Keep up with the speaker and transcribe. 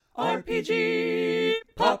RPG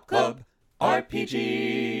Pop Club,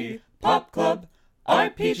 RPG Pop Club,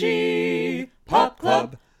 RPG Pop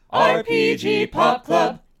Club, RPG Pop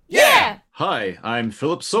Club. Yeah! Hi, I'm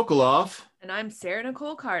Philip Sokolov. And I'm Sarah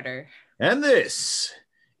Nicole Carter. And this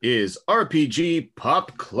is RPG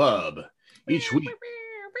Pop Club. Each week,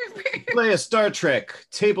 we play a Star Trek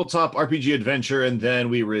tabletop RPG adventure and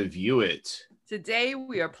then we review it. Today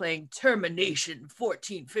we are playing Termination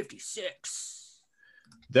 1456.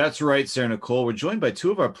 That's right, Sarah Nicole. We're joined by two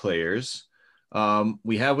of our players.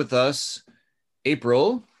 We have with us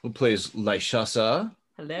April, who plays Lyshasa.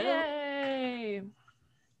 Hello. Yay.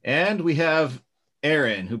 And we have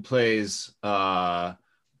Aaron, who plays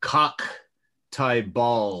Cock Tie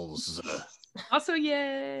Balls. Also,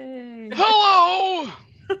 yay. Hello.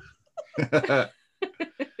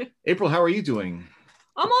 April, how are you doing?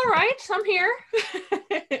 I'm all right. I'm here.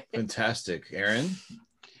 Fantastic. Aaron?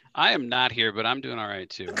 I am not here, but I'm doing all right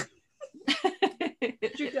too.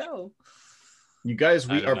 Where'd you go? You guys,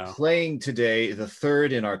 we are know. playing today the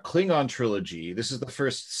third in our Klingon trilogy. This is the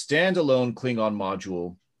first standalone Klingon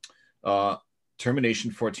module, Termination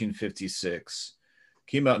 1456.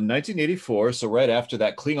 Came out in 1984, so right after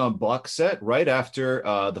that Klingon box set, right after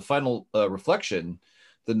the final reflection,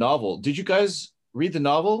 the novel. Did you guys read the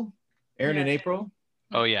novel, Aaron and April?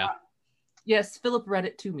 Oh yeah. Yes, Philip read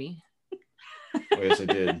it to me. Oh, yes, I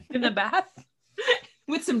did. In the bath?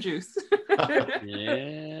 With some juice.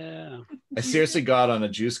 Yeah. I seriously got on a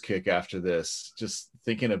juice kick after this, just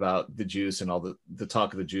thinking about the juice and all the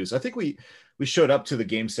talk of the juice. I think we showed up to the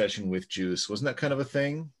game session with juice. Wasn't that kind of a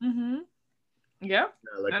thing? Mm-hmm. Yeah.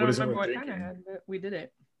 Like, I what don't is remember what everyone kind I drinking? had, but we did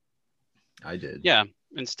it. I did. Yeah.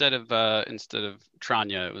 Instead of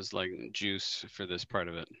Tranya, it was like juice for this part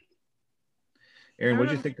of it. Aaron, what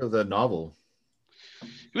did you think of the novel?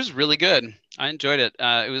 It was really good. I enjoyed it.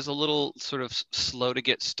 It was a little sort of slow to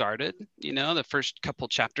get started. You know, the first couple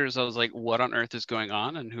chapters, I was like, what on earth is going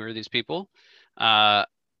on? And who are these people? And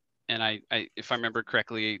I, if I remember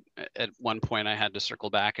correctly, at one point I had to circle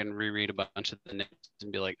back and reread a bunch of the names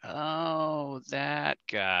and be like, oh, that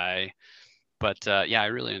guy. But yeah, I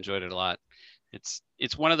really enjoyed it a lot.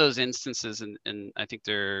 It's one of those instances, and I think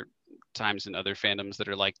there are times in other fandoms that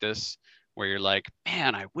are like this, where you're like,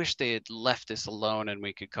 man, I wish they had left this alone and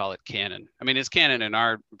we could call it canon. I mean, it's canon in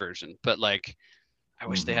our version, but like, I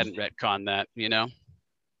wish they hadn't retconned that, you know?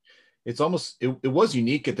 It's almost, it was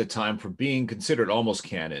unique at the time for being considered almost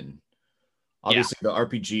canon. Obviously, the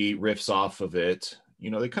RPG riffs off of it. You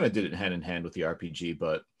know, they kind of did it hand in hand with the RPG,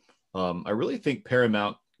 but I really think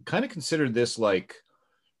Paramount kind of considered this like,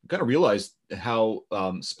 kind of realized how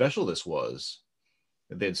special this was.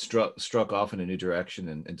 They had struck off in a new direction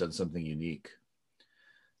and done something unique.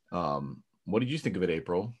 What did you think of it,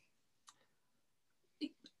 April?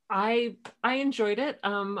 I enjoyed it.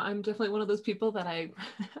 I'm definitely one of those people that I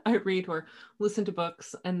read or listen to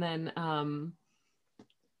books and then I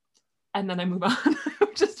move on,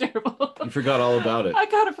 which is terrible. You forgot all about it. I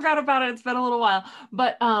kind of forgot about it. It's been a little while,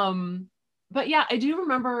 but yeah, I do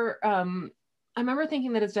remember. I remember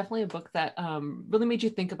thinking that it's definitely a book that really made you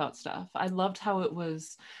think about stuff. I loved how it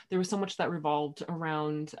was, there was so much that revolved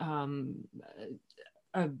around a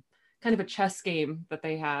kind of a chess game that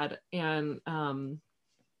they had and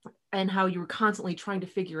how you were constantly trying to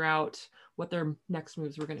figure out what their next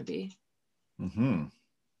moves were going to be. Mm-hmm.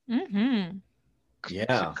 Mm-hmm.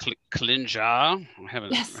 Yeah. Klinja.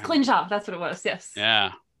 Yes, Klinja. That's what it was. Yes.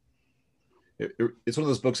 Yeah. It's one of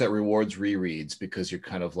those books that rewards rereads because you're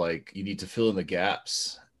kind of like, you need to fill in the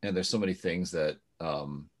gaps. And there's so many things that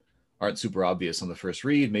aren't super obvious on the first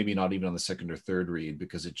read, maybe not even on the second or third read,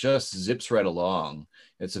 because it just zips right along.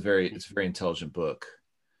 It's a very intelligent book.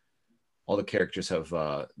 All the characters have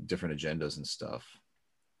different agendas and stuff.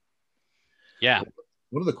 Yeah.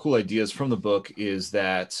 One of the cool ideas from the book is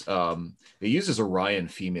that it uses Orion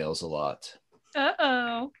females a lot.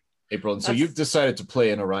 Uh-oh. April, and so you've decided to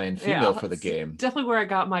play an Orion female for the that's game. Definitely where I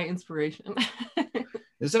got my inspiration.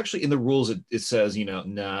 It's actually in the rules. It says, you know,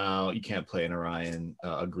 no, you can't play an Orion,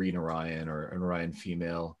 a green Orion or an Orion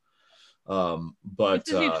female. But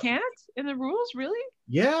You can't in the rules, really?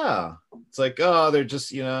 Yeah, it's like, oh, they're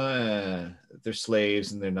just, you know, they're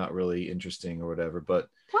slaves and they're not really interesting or whatever. But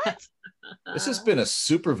What? this has been a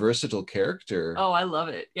super versatile character. Oh, I love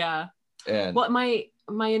it. Yeah. And Well, my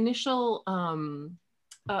initial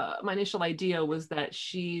idea was that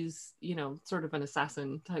she's, you know, sort of an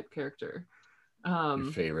assassin type character.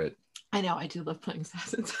 your favorite. I know, I do love playing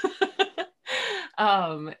assassins.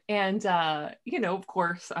 You know, of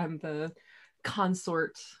course, I'm the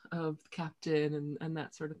consort of the captain and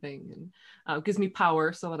that sort of thing, and gives me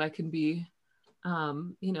power so that I can be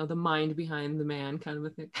the mind behind the man kind of a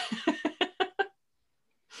thing.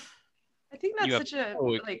 I think You that's have such a no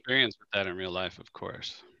like experience with that in real life, of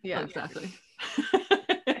course. yeah. Exactly.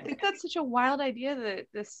 I think that's such a wild idea that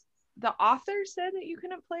the author said that you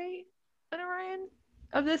couldn't play an Orion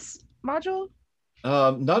of this module.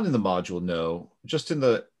 Not in the module, no. Just in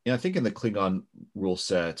the, I think in the Klingon rule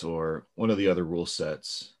set or one of the other rule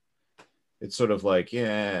sets. It's sort of like,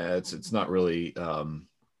 yeah, it's not really.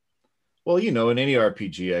 Well, in any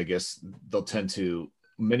RPG, I guess they'll tend to.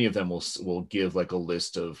 Many of them will give like a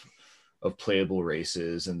list of playable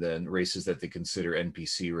races and then races that they consider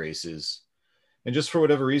NPC races, and just for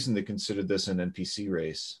whatever reason they considered this an NPC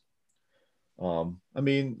race. I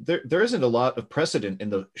mean, there isn't a lot of precedent in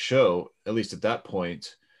the show, at least at that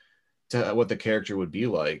point, to what the character would be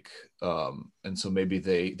like, and so maybe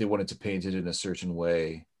they wanted to paint it in a certain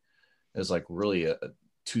way, as like really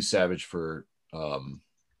too savage for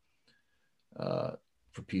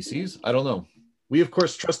PCs. I don't know. We of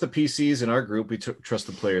course trust the PCs in our group. We trust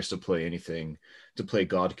the players to play anything, to play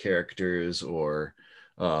god characters or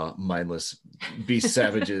mindless beast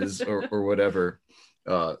savages or whatever.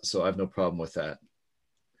 So I have no problem with that.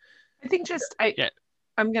 I think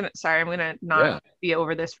I'm gonna not be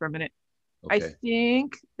over this for a minute. Okay. I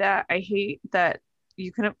think that I hate that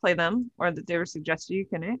you couldn't play them or that they were suggested you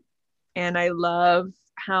couldn't. And I love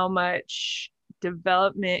how much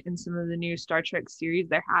development in some of the new Star Trek series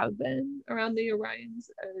there have been around the Orions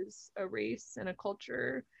as a race and a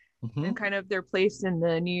culture, Mhm. and kind of their place in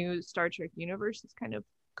the new Star Trek universe is kind of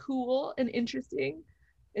cool and interesting.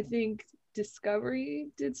 I think Discovery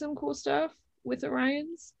did some cool stuff with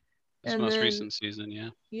Orions. This most recent season, yeah.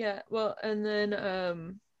 Yeah, well, and then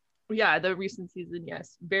the recent season,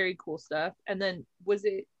 yes, very cool stuff. And then was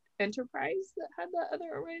it Enterprise that had that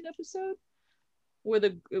other Orion episode where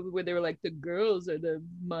they were like, the girls are the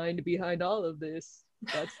mind behind all of this.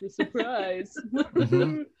 That's the surprise.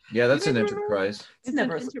 Mhm. Yeah, that's You an guys remember? Enterprise. It's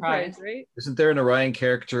never a surprise. right? Isn't there an Orion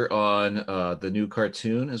character on the new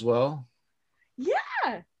cartoon as well?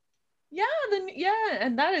 Yeah,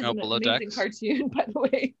 and that is an Below amazing Decks. cartoon, by the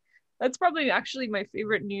way. That's probably actually my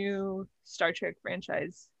favorite new Star Trek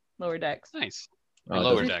franchise, Lower Decks. Nice. Oh, it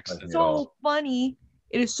Lower doesn't Decks. surprise me at So all. funny.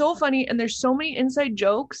 It is so funny, and there's so many inside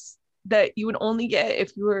jokes that you would only get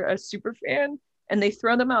if you were a super fan, and they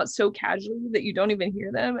throw them out so casually that you don't even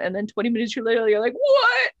hear them, and then 20 minutes later you're like,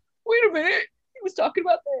 what? Wait a minute, he was talking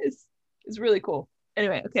about this. It's really cool.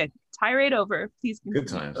 Anyway, okay, tirade over. Please continue,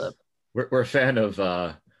 Good times. Philip. We're a fan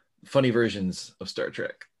of funny versions of Star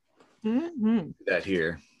Trek. Mhm. That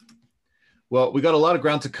here. Well, we got a lot of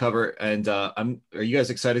ground to cover, and are you guys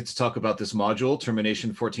excited to talk about this module, Termination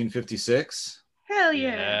 1456? Hell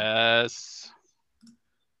yeah. Yes.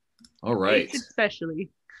 All right. Ace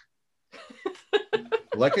especially.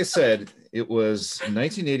 Like I said, it was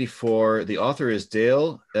 1984. The author is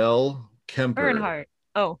Dale L. Kemper. Earnhardt.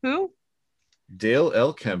 Oh, who? Dale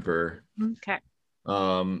L. Kemper. Okay.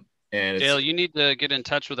 And it's, Dale, you need to get in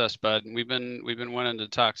touch with us, bud. We've been wanting to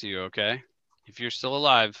talk to you, okay? If you're still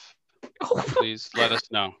alive, please let us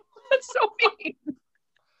know. That's so mean.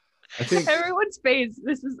 I think Everyone's face.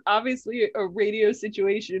 This is obviously a radio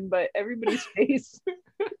situation, but everybody's face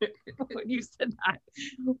when you said that.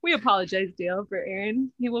 We apologize, Dale, for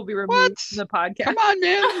Aaron. He will be removed What? from the podcast. Come on,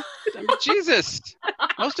 man. I mean, Jesus.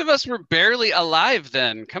 Most of us were barely alive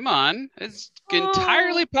then. Come on. It's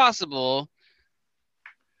entirely possible.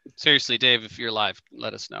 Seriously, Dave, if you're alive,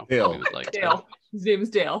 let us know. Dale. We would like to. Dale. His name is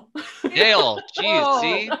Dale. Dale. Jeez, Whoa.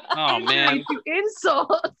 see? Oh, man. To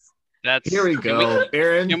insults. That's here we can go.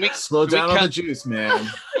 Aaron, can we- slow can we down on the cut- juice, man.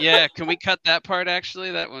 Yeah, can we cut that part actually?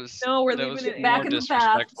 That was No, we're that leaving was it Back more in the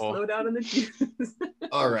path. disrespectful. Slow down in the juice.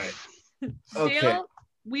 All right. Okay. Dale,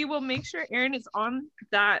 we will make sure Aaron is on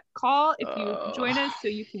that call if you Oh. join us so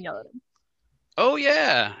you can yell at him. Oh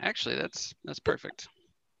yeah, actually that's perfect.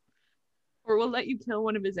 Or we'll let you kill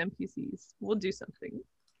one of his NPCs. We'll do something.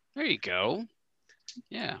 There you go.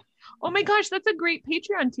 Yeah. Oh my gosh, that's a great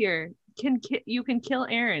Patreon tier. You can kill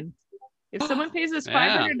Aaron. If someone pays us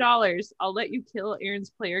Yeah. $500, I'll let you kill Aaron's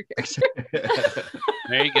player character.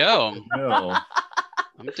 There you go. No.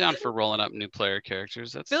 I'm down for rolling up new player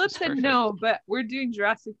characters. That's Philip that's said perfect. no, but we're doing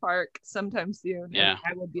Jurassic Park sometime soon. and Yeah.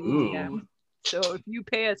 I will be the Ooh. DM. So if you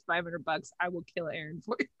pay us $500, I will kill Aaron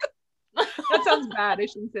for you. That sounds bad. I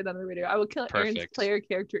shouldn't say that on the radio. I will kill Aaron's Perfect. player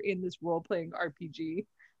character in this role-playing RPG.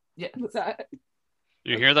 Yeah. What's that?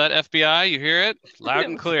 You hear that, FBI? You hear it? Loud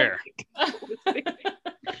and clear.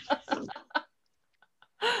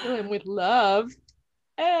 Kill him with love.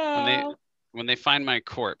 Oh. When they find my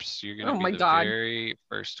corpse, you're gonna Oh be my the God. very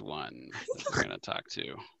first one they're gonna talk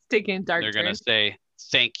to. Taking a dark They're turn. gonna say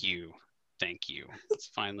thank you Thank you. It's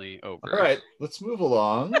finally over. All right, let's move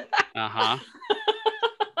along. Uh-huh.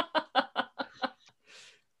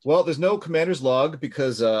 Well, there's no commander's log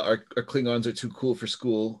because our Klingons are too cool for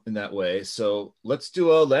school in that way. So let's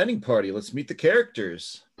do a landing party. Let's meet the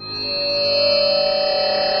characters.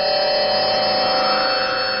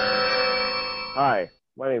 Hi,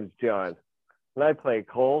 my name is John, and I play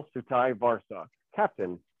Cole Sutai Varsok,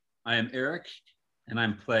 Captain. I am Eric, and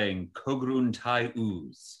I'm playing Kogrun Tai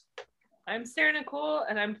Ooze. I'm Sarah Nicole,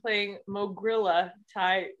 and I'm playing Mogrilla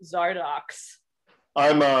Tai Zardox.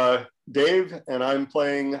 I'm Dave, and I'm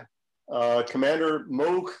playing Commander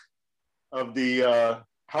Moog of the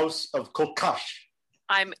House of Kolkash.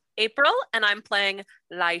 I'm April, and I'm playing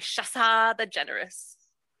Laishasa the Generous.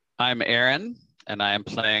 I'm Aaron, and I am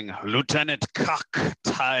playing Lieutenant Kak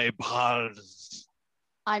Tai Bals.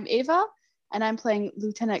 I'm Ava, and I'm playing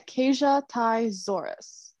Lieutenant Kasia Tai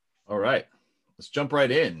Zoris. All right, let's jump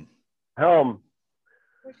right in. Helm.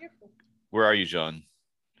 Where are you, John?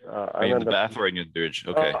 Are you in the bath or in your bridge?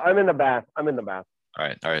 Okay. I'm in the bath. All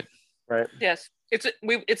right. Right. Yes, it's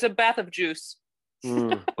a bath of juice.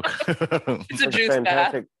 Mm. It's a juice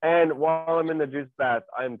fantastic bath. And while I'm in the juice bath,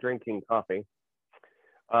 I'm drinking coffee.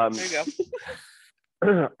 There you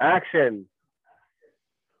go. Action.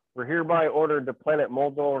 We're hereby ordered to planet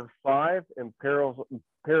Moldor 5, Imperial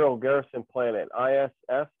Garrison Planet,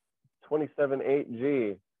 ISS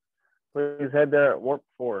 278G. Please head there at Warp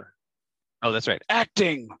 4. Oh, that's right.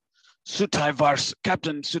 Acting,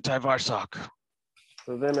 Captain Sutai Varsok.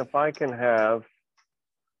 So then if I can have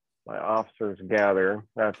my officers gather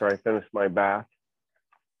after I finish my bath.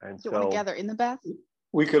 And Do you want to gather in the bath?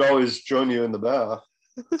 We could always join you in the bath.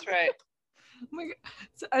 That's right. Oh my God.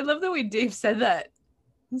 So I love the way Dave said that.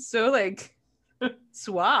 It's so like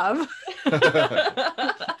suave.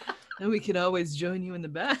 And we can always join you in the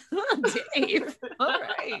bath. Dave. All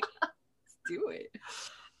right. Let's do it.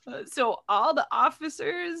 So all the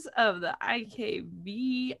officers of the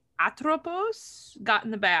IKV Atropos got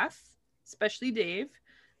in the bath, especially Dave.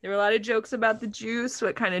 There were a lot of jokes about the juice,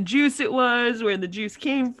 what kind of juice it was, where the juice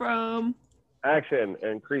came from. Action.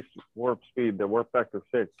 Increase warp speed to warp factor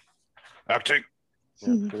 6. Acting.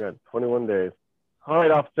 Yes, we got 21 days. All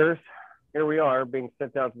right, officers. Here we are being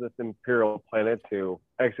sent out to this Imperial planet to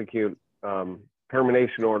execute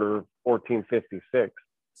termination order 1456.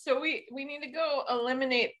 So we need to go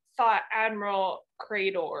eliminate Thought Admiral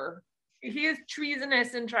Krador. He is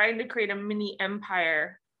treasonous and trying to create a mini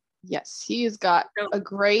empire. Yes, he's got a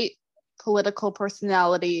great political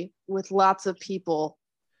personality with lots of people.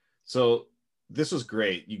 So this was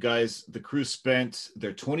great. You guys, the crew spent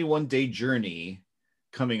their 21-day journey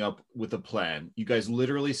coming up with a plan. You guys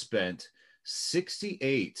literally spent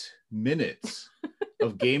 68 minutes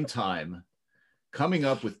of game time coming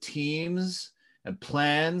up with teams and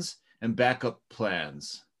plans and backup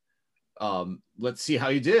plans. Let's see how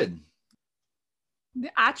you did. The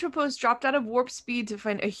Atropos dropped out of warp speed to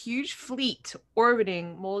find a huge fleet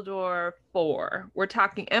orbiting Moldor 4. We're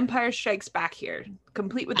talking Empire Strikes Back here,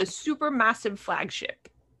 complete with a super massive flagship.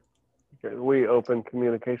 Okay, we open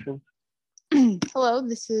communications. Hello,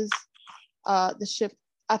 this is the ship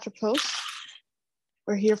Atropos.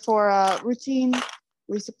 We're here for routine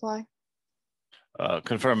resupply.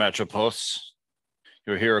 Confirm, Atropos.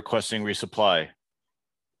 You're here requesting resupply.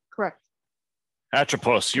 Correct.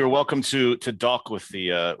 Atropos, you're welcome to dock with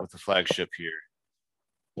the flagship here.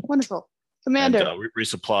 Wonderful, Commander. And,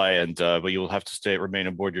 resupply, and but you will have to remain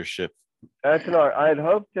aboard your ship. That's an art. I'd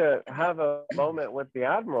hoped to have a moment with the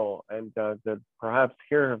Admiral and to perhaps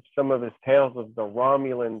hear some of his tales of the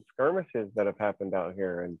Romulan skirmishes that have happened out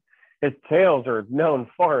here. And his tales are known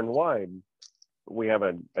far and wide. We have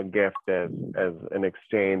a gift as an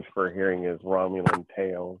exchange for hearing his Romulan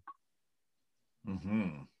tales.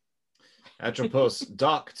 Mm-hmm. Atropos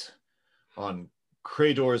docked on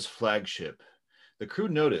Krador's flagship. The crew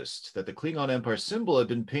noticed that the Klingon Empire symbol had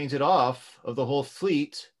been painted off of the whole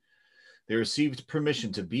fleet. They received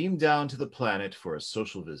permission to beam down to the planet for a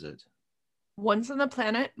social visit. Once on the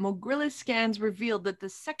planet, Mogrilla's scans revealed that the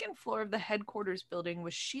second floor of the headquarters building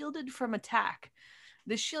was shielded from attack.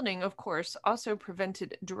 The shielding, of course, also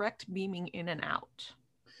prevented direct beaming in and out.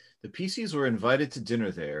 The PCs were invited to dinner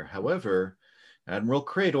there. However, Admiral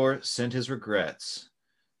Krador sent his regrets.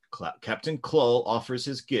 Captain Klull offers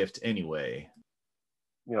his gift anyway.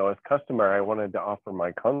 You know, as customary, I wanted to offer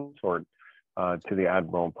my consort to the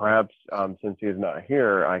Admiral. Perhaps since he's not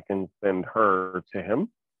here, I can send her to him.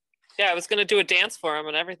 Yeah, I was going to do a dance for him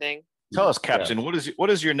and everything. Tell us, Captain, what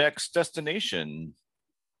is your next destination?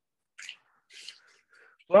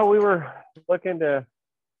 Well, we were looking to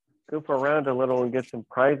goof around a little and get some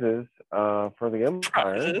prizes for the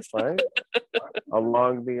Empire, right?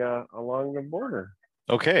 along the border.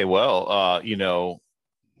 Okay, well,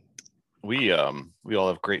 we all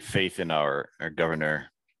have great faith in our governor,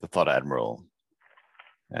 the Thought Admiral,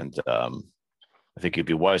 and I think it'd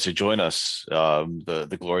be wise to join us.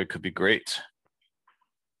 The glory could be great.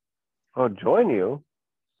 Oh, join you?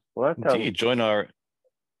 Well, that Indeed, join our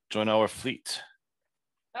fleet.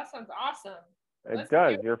 That sounds awesome. It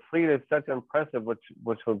does. Your fleet is such impressive, which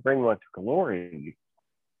would bring much glory.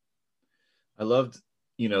 I loved,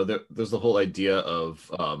 there's the whole idea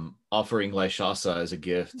of offering Lyshasa as a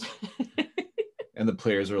gift. And the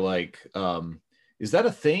players were like, is that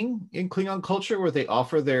a thing in Klingon culture where they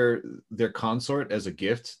offer their consort as a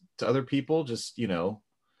gift to other people? Just, I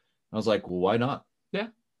was like, well, why not? Yeah.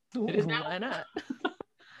 It is now. Why not?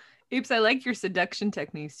 Oops, I like your seduction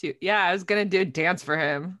techniques too. Yeah, I was gonna do a dance for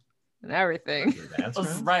him and everything. Dance for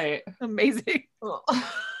him? Right. Amazing.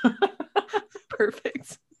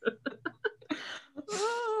 Perfect.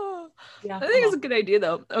 Yeah, I think it's a good idea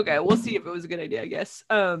though. Okay, we'll see if it was a good idea, I guess.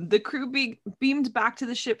 The crew beamed back to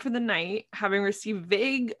the ship for the night, having received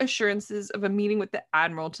vague assurances of a meeting with the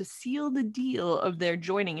Admiral to seal the deal of their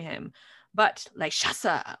joining him. But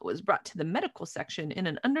Lyshasa was brought to the medical section in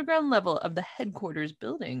an underground level of the headquarters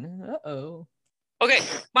building. Uh-oh. Okay,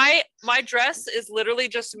 my dress is literally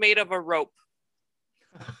just made of a rope.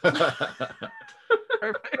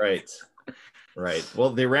 Right.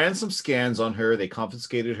 Well, they ran some scans on her. They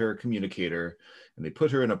confiscated her communicator, and they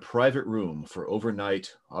put her in a private room for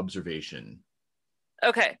overnight observation.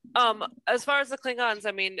 Okay. As far as the Klingons,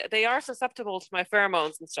 I mean, they are susceptible to my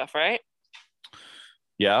pheromones and stuff, right?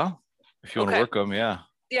 Yeah. If you want to work them, yeah.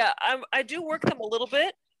 Yeah, I do work them a little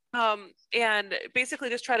bit, and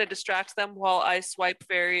basically just try to distract them while I swipe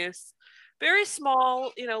various, very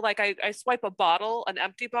small, like I swipe a bottle, an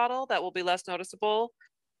empty bottle that will be less noticeable.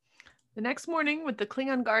 The next morning, with the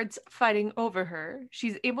Klingon guards fighting over her,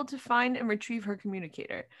 she's able to find and retrieve her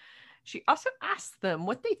communicator. She also asks them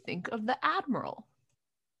what they think of the Admiral.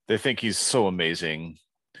 They think he's so amazing.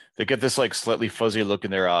 They get this like slightly fuzzy look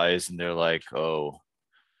in their eyes, and they're like, oh,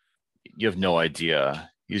 you have no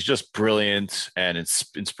idea. He's just brilliant and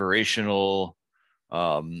inspirational,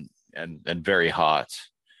 and very hot.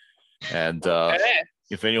 And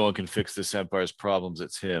if anyone can fix this Empire's problems,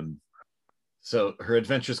 it's him. So her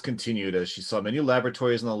adventures continued as she saw many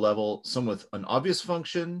laboratories on the level, some with an obvious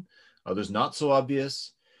function, others not so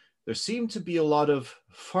obvious. There seemed to be a lot of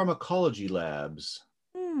pharmacology labs.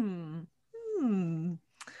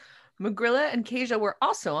 Magrilla and Kasia were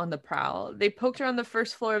also on the prowl. They poked around the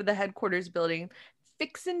first floor of the headquarters building,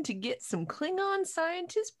 fixing to get some Klingon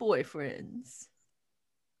scientist boyfriends.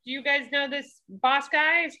 Do you guys know this boss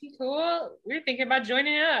guy? Is he cool? We're thinking about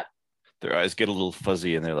joining up. Their eyes get a little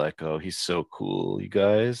fuzzy, and they're like, oh, he's so cool, you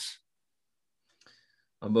guys.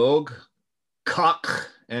 Amog, Kok,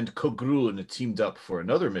 and Kogrun teamed up for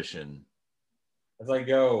another mission. As I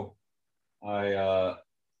go, I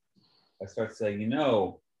start saying,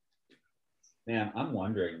 man, I'm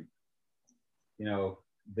wondering,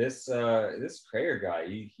 this Krayer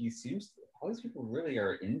guy, he seems, all these people really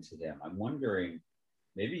are into him. I'm wondering,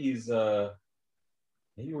 maybe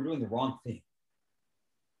we're doing the wrong thing.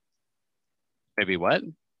 Maybe what?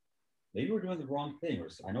 Maybe we're doing the wrong thing.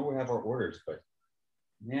 I know we have our orders, but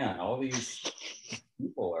man, all these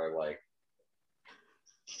people are like,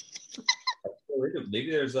 maybe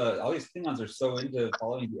there's all these Klingons are so into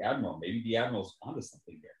following the Admiral. Maybe the Admiral's onto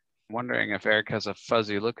something here. I'm wondering if Eric has a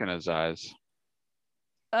fuzzy look in his eyes.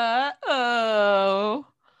 Uh-oh.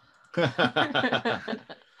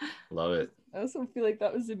 Love it. I also feel like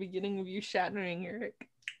that was the beginning of you shattering Eric.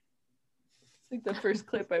 It's like the first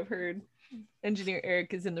clip I've heard. Engineer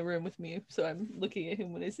Eric is in the room with me, so I'm looking at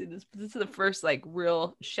him when I say this. But this is the first like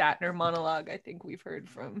real Shatner monologue I think we've heard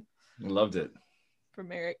from. Loved it.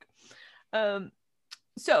 From Eric.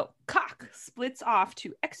 So Kok splits off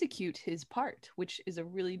to execute his part, which is a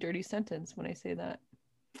really dirty sentence when I say that.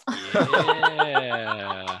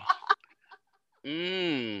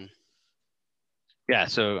 Yeah. Yeah,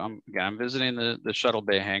 so I'm visiting the shuttle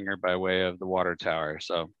bay hangar by way of the water tower.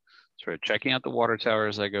 So sort of checking out the water tower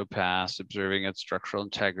as I go past, observing its structural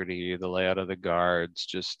integrity, the layout of the guards,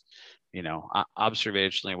 just,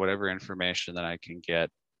 observationally, whatever information that I can get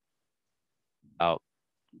about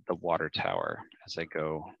the water tower as I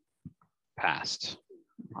go past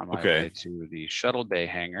on my way to the shuttle bay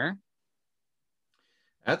hangar.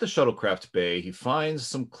 At the shuttlecraft bay, he finds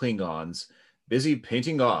some Klingons busy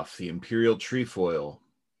painting off the Imperial trefoil.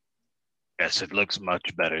 Yes, it looks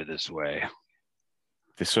much better this way.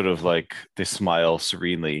 They sort of they smile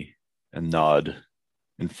serenely and nod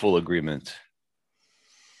in full agreement.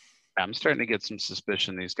 I'm starting to get some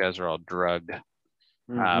suspicion these guys are all drugged.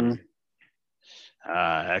 Mhm.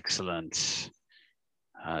 Excellent.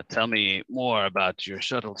 Tell me more about your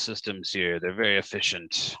shuttle systems here. They're very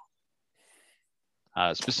efficient.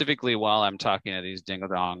 Specifically, while I'm talking to these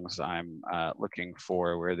dingodongs, I'm looking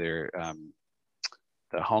for where the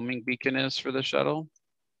homing beacon is for the shuttle.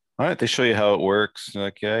 All right, they show you how it works. They're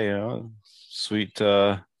like, yeah, sweet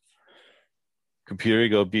computer. You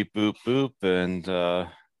go beep, boop, boop, and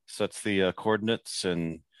sets the coordinates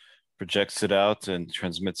and projects it out and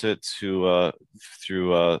transmits it to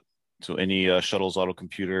any shuttle's auto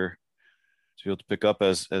computer to be able to pick up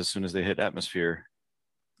as soon as they hit atmosphere.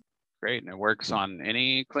 Great, and it works on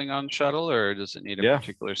any Klingon shuttle, or does it need a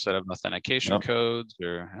particular set of authentication codes?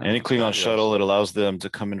 Or any Klingon shuttle, it allows them to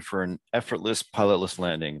come in for an effortless pilotless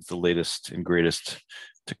landing. It's the latest and greatest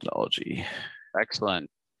technology. Excellent.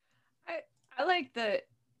 I like that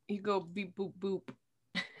you go beep boop boop.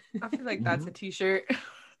 I feel like that's a t-shirt.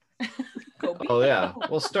 Go beep, Oh yeah. boop.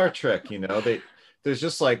 Well, Star Trek, there's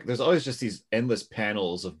always just these endless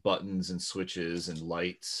panels of buttons and switches and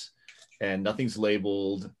lights, and nothing's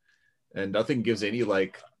labeled, and nothing gives any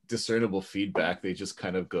like discernible feedback. They just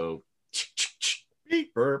kind of go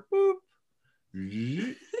beep or boop.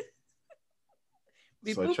 Beep,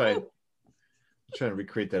 So boop, I try boop. to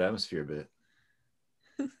recreate that atmosphere a bit.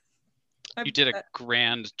 You did a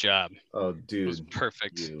grand job. Oh, dude, it was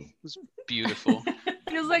perfect. You. It was beautiful.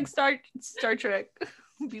 Feels like Star Trek.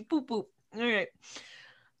 Beep boop boop. All right.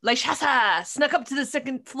 Lyshasa snuck up to the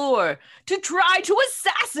second floor to try to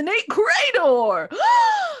assassinate Krator.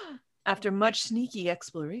 After much sneaky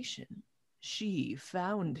exploration, she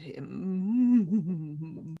found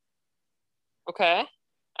him. Okay.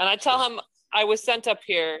 And I tell him I was sent up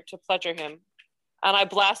here to pleasure him. And I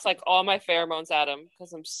blast like all my pheromones at him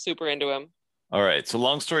because I'm super into him. All right. So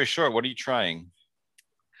long story short, what are you trying?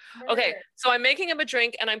 Okay. So I'm making him a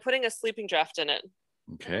drink and I'm putting a sleeping draft in it.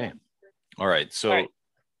 Okay. All right. So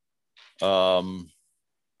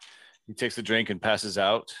he takes the drink and passes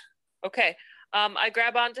out. Okay. I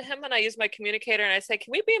grab onto him and I use my communicator and I say,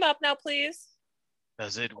 can we beam up now, please?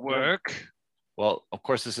 Does it work? Well, of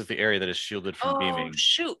course, this is the area that is shielded from beaming. Oh,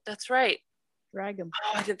 shoot. That's right. Drag him.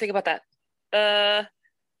 Oh, I didn't think about that. Yeah,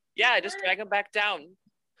 I just drag him back down.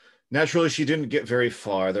 Naturally, she didn't get very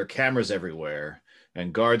far. There are cameras everywhere,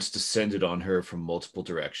 and guards descended on her from multiple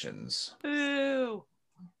directions. Ooh.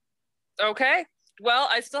 Okay. Well,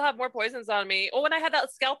 I still have more poisons on me. Oh, and I had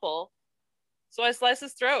that scalpel. So I slice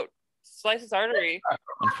his throat, slice his artery.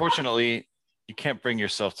 Unfortunately, you can't bring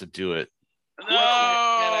yourself to do it.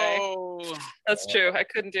 No. That's true. I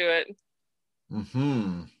couldn't do it.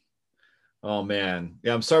 Mm-hmm. Oh man,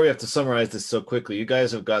 yeah. I'm sorry we have to summarize this so quickly. You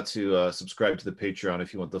guys have got to subscribe to the Patreon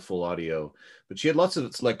if you want the full audio. But she had lots of,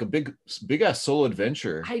 it's like a big ass solo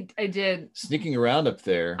adventure. I did. Sneaking around up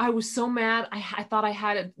there. I was so mad. I thought I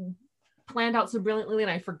had it planned out so brilliantly,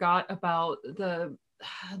 and I forgot about the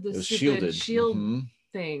stupid shield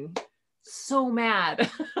thing. So mad.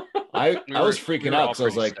 I was freaking out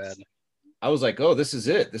because I was like, oh, this is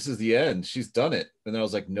it. This is the end. She's done it. And then I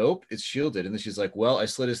was like, nope, it's shielded. And then she's like, well, I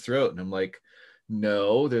slit his throat. And I'm like,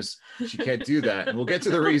 no, she can't do that. And we'll get to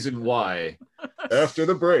the reason why after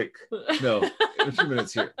the break. No, in a few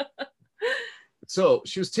minutes here. So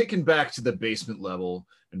she was taken back to the basement level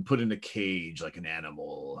and put in a cage like an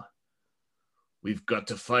animal. We've got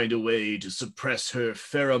to find a way to suppress her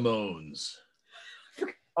pheromones.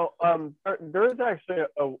 Oh, there's actually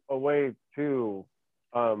a way to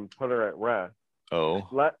put her at rest. Oh.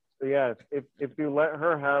 If you let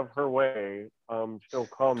her have her way, she'll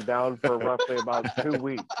calm down for roughly about 2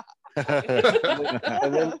 weeks.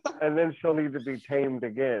 and then she'll need to be tamed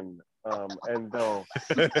again. And they'll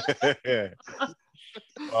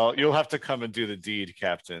well, you'll have to come and do the deed,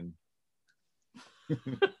 Captain.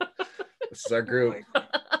 This is our group. Oh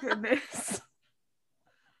my goodness.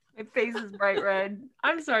 My face is bright red.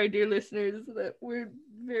 I'm sorry, dear listeners, that we're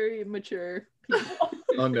very mature people.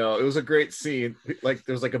 Oh no, it was a great scene. Like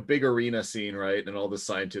there was like a big arena scene, right? And all the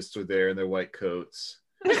scientists are there in their white coats,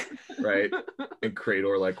 right? And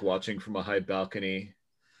Krator like watching from a high balcony.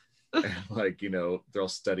 And like, they're all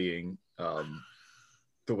studying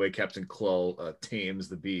the way Captain Klull tames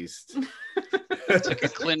the beast. It's like a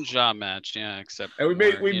Klinja match, yeah, except and we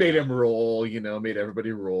made him roll, made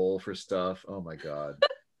everybody roll for stuff. Oh my god.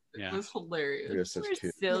 Yeah. It was hilarious. You're such We're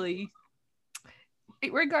cute. silly.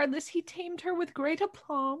 Regardless, he tamed her with great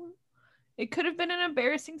aplomb. It could have been an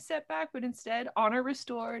embarrassing setback, but instead, honor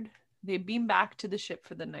restored. They beam back to the ship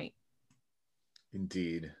for the night.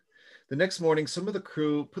 Indeed. The next morning, some of the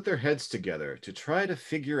crew put their heads together to try to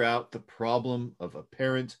figure out the problem of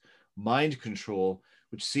apparent mind control,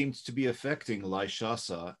 which seemed to be affecting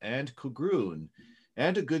Lyshasa and Kugrun,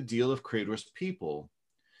 and a good deal of Krator's people.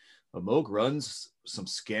 Amog runs some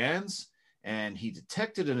scans, and he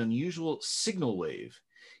detected an unusual signal wave.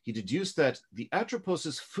 He deduced that the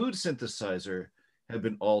Atropos' food synthesizer had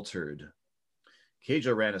been altered.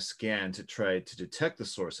 Kaja ran a scan to try to detect the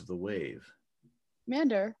source of the wave.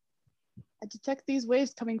 Commander, I detect these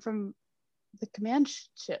waves coming from the command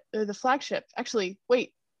ship, or the flagship. Actually,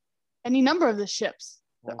 wait, any number of the ships.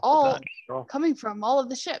 They're all coming from all of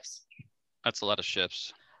the ships. That's a lot of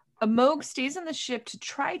ships. Amog stays on the ship to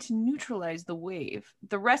try to neutralize the wave.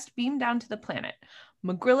 The rest beam down to the planet.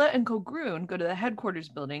 Magrilla and Kogrun go to the headquarters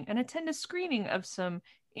building and attend a screening of some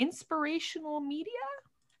inspirational media.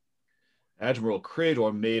 Admiral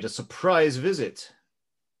Krator made a surprise visit.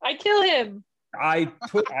 I kill him. I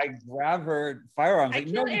grab her firearms. Like,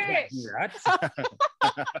 no, kill you Eric. can't do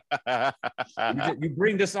that. You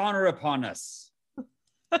bring dishonor upon us.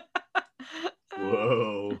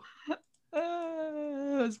 Whoa.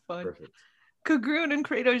 That was fun. Perfect. Kogrun and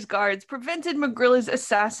Krator's guards prevented Magrilla's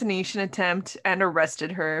assassination attempt and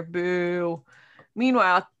arrested her. Boo.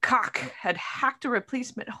 Meanwhile, Cock had hacked a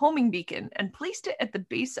replacement homing beacon and placed it at the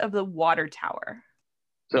base of the water tower.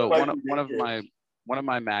 So one of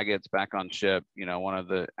my maggots back on ship, one of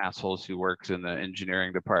the assholes who works in the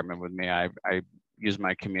engineering department with me, I use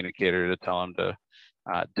my communicator to tell him to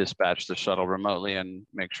dispatch the shuttle remotely and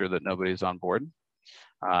make sure that nobody's on board,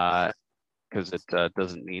 because it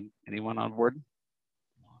doesn't need anyone on board.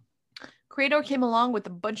 Krator came along with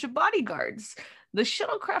a bunch of bodyguards. The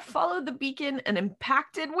shuttlecraft followed the beacon and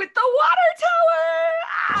impacted with the water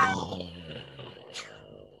tower.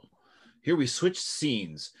 Here we switched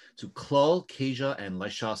scenes to Klull, Kaja, and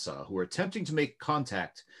Lyshasa, who are attempting to make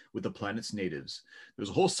contact with the planet's natives.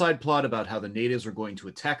 There's a whole side plot about how the natives are going to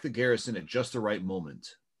attack the garrison at just the right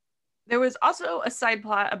moment. There was also a side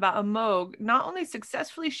plot about Amog not only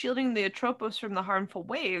successfully shielding the Atropos from the harmful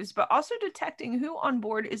waves, but also detecting who on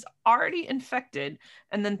board is already infected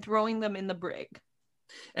and then throwing them in the brig.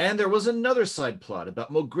 And there was another side plot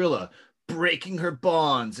about Mogrilla breaking her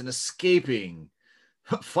bonds and escaping.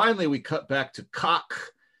 Finally, we cut back to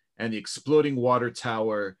Cock and the exploding water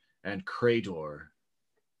tower and Krator.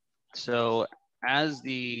 So as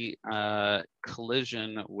the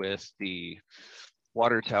collision with the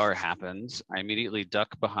water tower happens, I immediately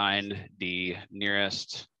duck behind the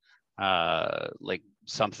nearest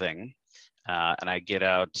something, and I get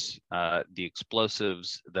out the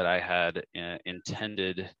explosives that I had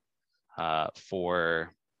intended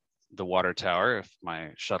for the water tower if my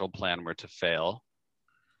shuttle plan were to fail.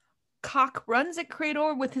 Cock runs at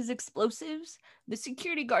Krator with his explosives. The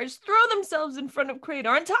security guards throw themselves in front of Krator,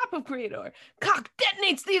 on top of Krator. Cock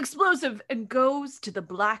detonates the explosive and goes to the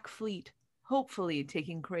Black Fleet, hopefully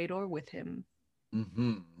taking Krator with him.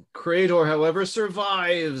 Mm-hmm. Krator, however,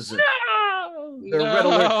 survives. No! There are red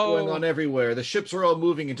alerts going on everywhere. The ships are all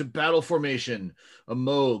moving into battle formation.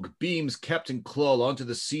 Amog beams Captain Klull onto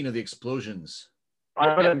the scene of the explosions.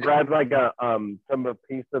 I would have grabbed like some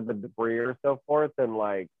piece of the debris or so forth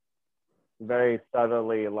and very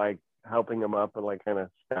subtly helping him up and kind of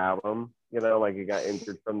stab him, like he got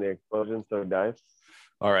injured from the explosion, so he dies.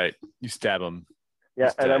 All right, you stab him. Yeah,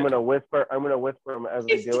 He's and dead. I'm gonna whisper him as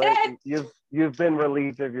we do it. You've been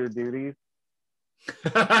relieved of your duties.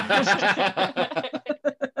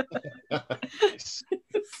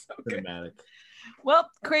 Cinematic. Well,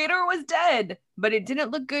 Krator was dead, but it didn't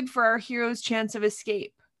look good for our hero's chance of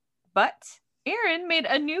escape. But Aaron made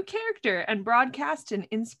a new character and broadcast an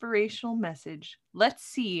inspirational message. Let's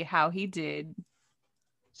see how he did.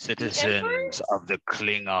 Citizens of the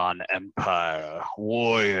Klingon Empire,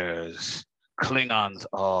 warriors, Klingons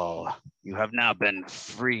all, you have now been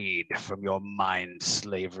freed from your mind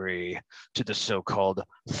slavery to the so-called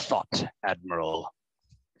Thought Admiral.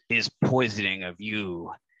 His poisoning of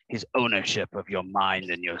you, his ownership of your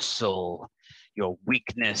mind and your soul, your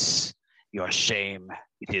weakness, your shame,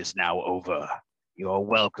 it is now over. You are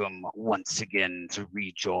welcome once again to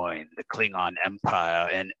rejoin the Klingon Empire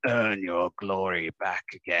and earn your glory back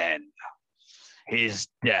again. His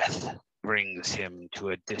death brings him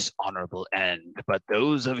to a dishonorable end, but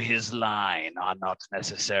those of his line are not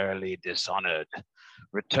necessarily dishonored.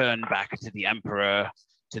 Return back to the Emperor,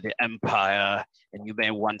 to the Empire, and you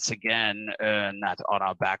may once again earn that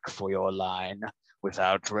honor back for your line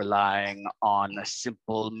without relying on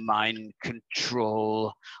simple mind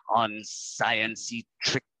control, on sciencey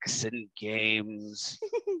tricks and games.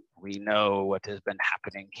 We know what has been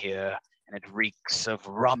happening here, and it reeks of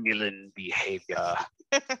Romulan behavior.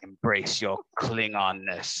 Embrace your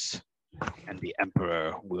Klingonness, and the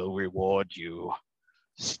Emperor will reward you.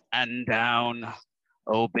 Stand down,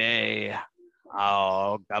 obey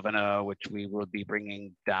our governor, which we will be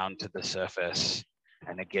bringing down to the surface.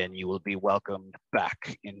 And again, you will be welcomed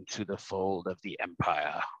back into the fold of the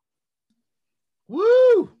Empire.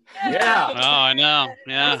 Woo! Yeah. Oh, I know.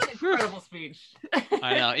 Yeah. That's an incredible speech.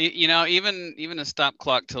 I know. You know, even a stop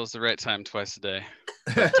clock tells the right time twice a day.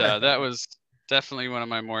 But that was definitely one of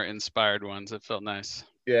my more inspired ones. It felt nice.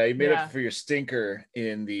 Yeah, you made up for your stinker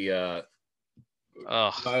in the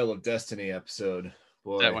Dial of Destiny episode.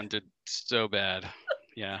 Boy, that one did so bad.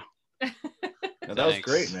 Yeah. That was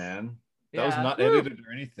great, man. That was not edited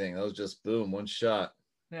or anything. That was just boom, one shot.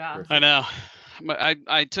 Yeah. Perfect. I know.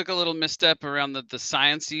 I took a little misstep around the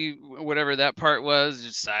sciencey, whatever that part was.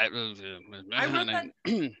 Just, I wrote that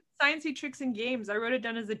sciencey tricks and games. I wrote it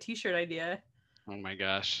down as a t-shirt idea. Oh my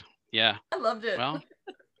gosh. Yeah. I loved it. Well,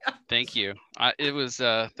 thank you. It was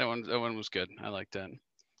that one was good. I liked that.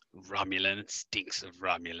 Romulan, it stinks of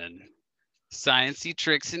Romulan. Sciencey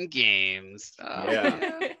tricks and games.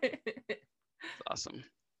 Yeah. It's awesome.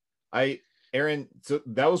 Aaron, so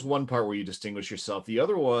that was one part where you distinguish yourself. The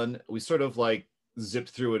other one, we sort of like zipped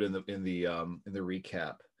through it in the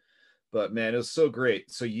recap. But man, it was so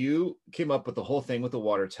great. So you came up with the whole thing with the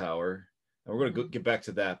water tower, and we're going to get back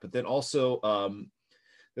to that. But then also,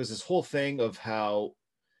 there's this whole thing of how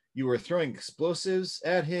you were throwing explosives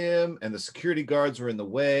at him, and the security guards were in the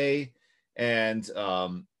way, and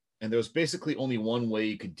there was basically only one way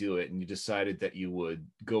you could do it, and you decided that you would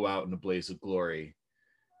go out in a blaze of glory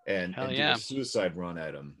and do a suicide run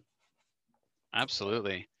at him.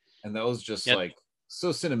 Absolutely. And that was just like so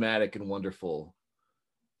cinematic and wonderful.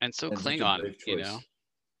 And so Klingon, you know.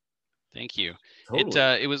 Thank you.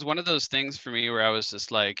 Totally. It was one of those things for me where I was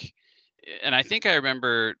just like, and I think I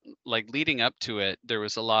remember like leading up to it, there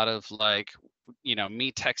was a lot of like, you know,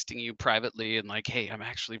 me texting you privately and like, hey, I'm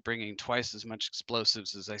actually bringing twice as much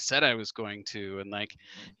explosives as I said I was going to. And like,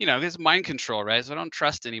 you know, there's mind control, right? So I don't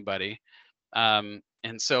trust anybody.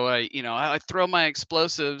 And so I throw my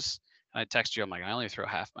explosives. I text you, I'm like, I only throw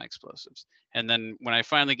half my explosives. And then when I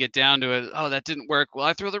finally get down to it, oh, that didn't work. Well,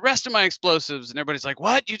 I throw the rest of my explosives, and everybody's like,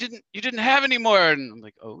 what? You didn't have any more. And I'm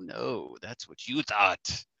like, oh no, that's what you thought.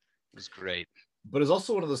 It was great. But it's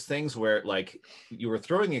also one of those things where like you were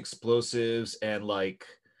throwing explosives and like,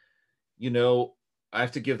 you know, I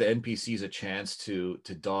have to give the NPCs a chance to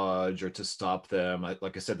dodge or to stop them.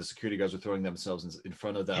 Like I said, the security guys were throwing themselves in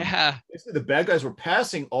front of them. Yeah. Basically, the bad guys were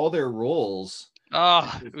passing all their rolls.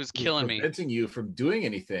 Oh, it was killing me. Preventing you from doing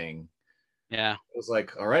anything. Yeah. It was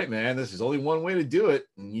like, all right, man, this is only one way to do it.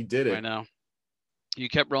 And you did it. I know. You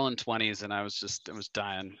kept rolling 20s and I was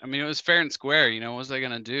dying. I mean, it was fair and square. You know, what was I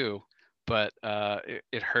going to do? But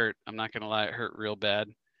it hurt. I'm not going to lie. It hurt real bad.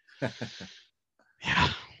 Yeah.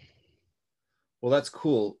 Well, that's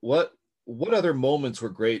cool. What other moments were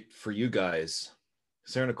great for you guys?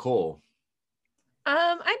 Sarah Nicole.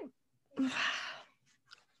 I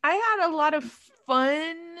had a lot of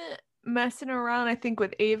fun messing around, I think,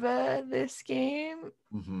 with Ava this game.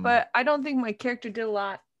 Mm-hmm. But I don't think my character did a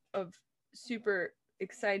lot of super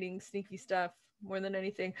exciting, sneaky stuff more than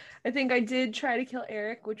anything. I think I did try to kill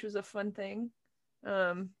Eric, which was a fun thing.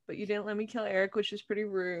 But you didn't let me kill Eric, which is pretty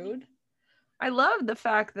rude. I love the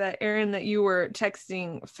fact that, Aaron, that you were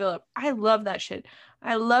texting Philip. I love that shit.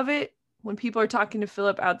 I love it when people are talking to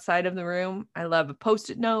Philip outside of the room. I love a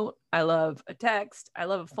Post-it note. I love a text. I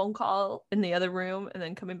love a phone call in the other room and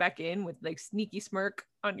then coming back in with like sneaky smirk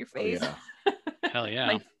on your face. Oh, yeah. Hell yeah.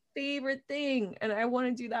 My favorite thing. And I want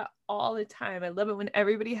to do that all the time. I love it when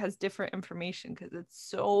everybody has different information because it's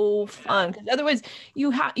so fun. Because otherwise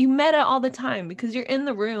you meta all the time because you're in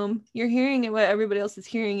the room, you're hearing what everybody else is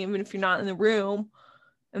hearing, even if you're not in the room.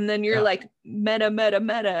 And then you're like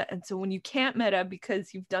meta. And so when you can't meta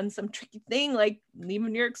because you've done some tricky thing, like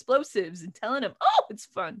leaving your explosives and telling them, oh, it's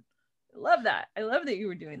fun. I love that. I love that you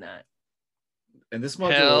were doing that. And this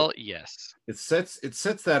module, hell yes, it sets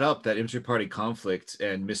that up, that inter-party conflict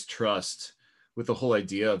and mistrust with the whole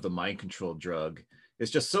idea of the mind control drug.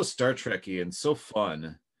 It's just so Star Trek-y and so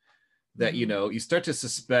fun that, you know, you start to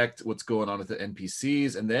suspect what's going on with the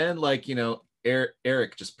NPCs. And then like, you know,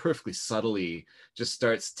 Eric just perfectly subtly just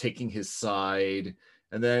starts taking his side.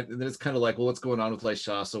 And then it's kind of like, well, what's going on with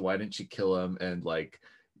Lyshasa? Why didn't she kill him? And like,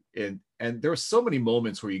 and there were so many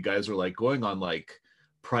moments where you guys were like going on like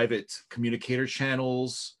private communicator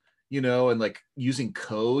channels, you know, and like using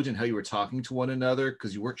code and how you were talking to one another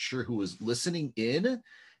because you weren't sure who was listening in,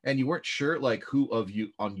 and you weren't sure like who of you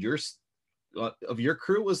on your of your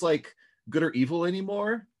crew was like good or evil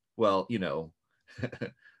anymore. Well, you know,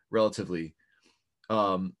 relatively.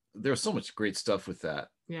 There's so much great stuff with that.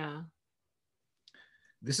 Yeah.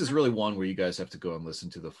 This is really one where you guys have to go and listen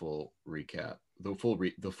to the full recap, the full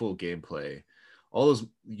gameplay. All those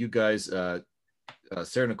you guys,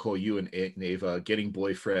 Sarah Nicole, you and Ava getting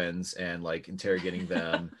boyfriends and like interrogating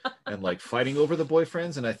them and like fighting over the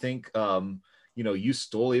boyfriends. And I think you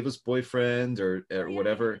stole Ava's boyfriend or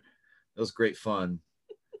whatever. It was great fun.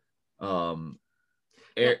 Go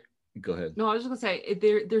ahead. No, I was just gonna say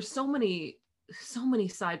there's so many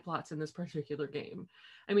side plots in this particular game.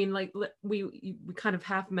 I mean, like we kind of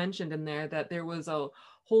half mentioned in there that there was a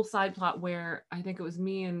whole side plot where I think it was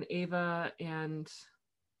me and Ava and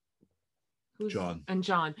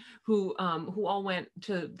John who all went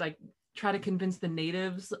to like try to convince the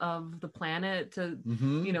natives of the planet to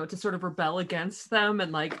to sort of rebel against them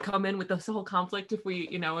and like come in with this whole conflict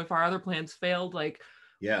if our other plans failed, like.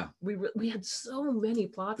 Yeah, we had so many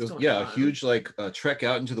plots going on. A huge like trek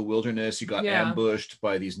out into the wilderness. You got ambushed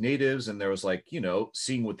by these natives, and there was like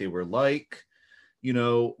seeing what they were like,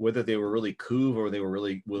 whether they were really cool or they were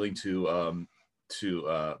really willing to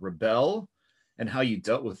rebel, and how you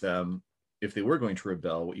dealt with them if they were going to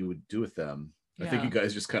rebel. What you would do with them. I think you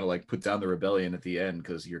guys just kind of like put down the rebellion at the end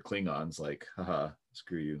because you're Klingons. Like, haha,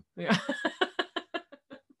 screw you. Yeah.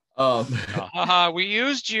 Haha, we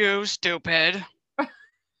used you, stupid.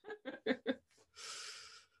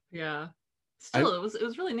 Yeah, still it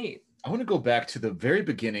was really neat. I want to go back to the very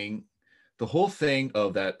beginning, the whole thing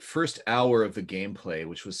of that first hour of the gameplay,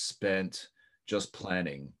 which was spent just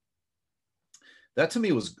planning. That to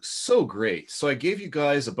me was so great. So I gave you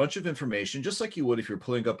guys a bunch of information, just like you would if you're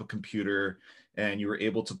pulling up a computer and you were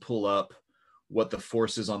able to pull up what the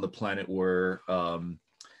forces on the planet were,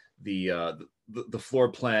 the floor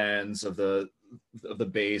plans of the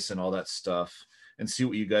base and all that stuff, and see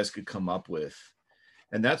what you guys could come up with.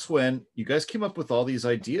 And that's when you guys came up with all these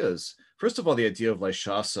ideas. First of all, the idea of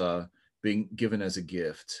Lyshasa being given as a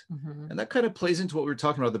gift. And that kind of plays into what we were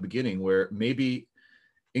talking about at the beginning, where maybe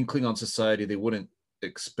in Klingon society, they wouldn't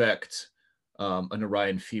expect an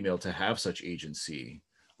Orion female to have such agency,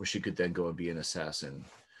 where she could then go and be an assassin.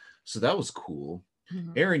 So that was cool.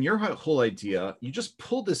 Aaron, your whole idea, you just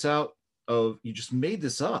pulled this out of, you just made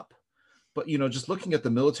this up. But, just looking at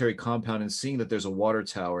the military compound and seeing that there's a water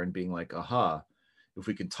tower and being like, aha, if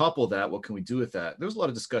we can topple that, what can we do with that? There's a lot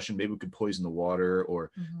of discussion. Maybe we could poison the water, or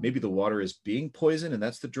maybe the water is being poisoned and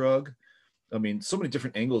that's the drug. I mean, so many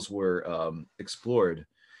different angles were explored.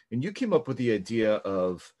 And you came up with the idea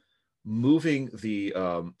of moving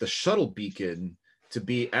the shuttle beacon to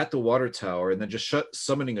be at the water tower and then just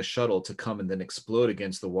summoning a shuttle to come and then explode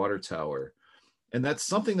against the water tower. And that's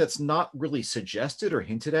something that's not really suggested or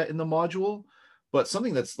hinted at in the module, but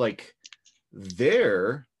something that's like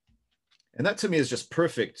there. And that to me is just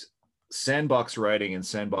perfect sandbox writing and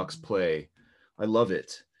sandbox play. I love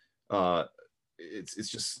it. It's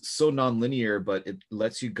just so non-linear, but it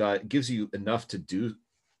lets you gives you enough to do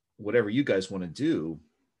whatever you guys want to do.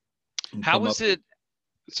 How was it?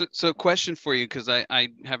 So question for you, because I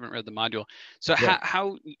haven't read the module. So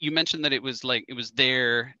how you mentioned that it was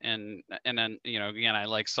there and then again I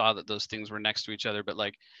like saw that those things were next to each other, but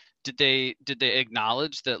like did they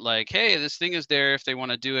acknowledge that like, hey, this thing is there, if they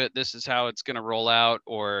want to do it, this is how it's going to roll out,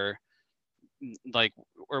 or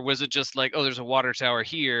was it just like, oh, there's a water tower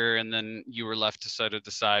here and then you were left to sort of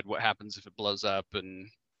decide what happens if it blows up? And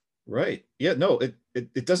right, yeah, no,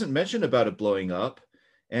 it doesn't mention about it blowing up.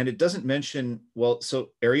 And it doesn't mention,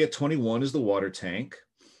 so Area 21 is the water tank,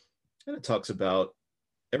 and it talks about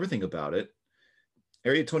everything about it.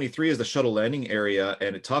 Area 23 is the shuttle landing area,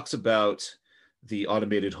 and it talks about the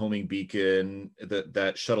automated homing beacon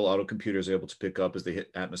that shuttle autocomputers are able to pick up as they hit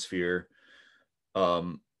atmosphere.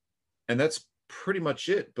 And that's pretty much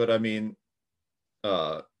it. But I mean,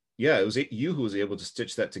 it was you who was able to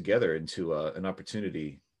stitch that together into an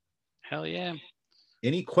opportunity. Hell yeah.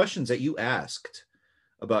 Any questions that you asked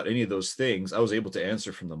about any of those things, I was able to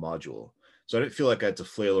answer from the module. So I didn't feel like I had to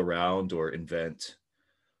flail around or invent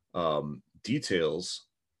details.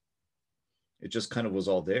 It just kind of was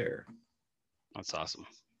all there. That's awesome.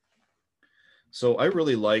 So I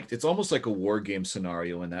really liked, it's almost like a war game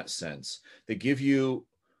scenario in that sense. They give you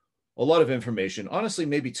a lot of information, honestly,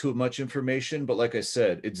 maybe too much information, but like I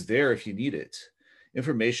said, it's there if you need it.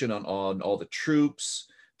 Information on all the troops,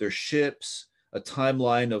 their ships, a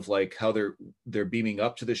timeline of like how they're beaming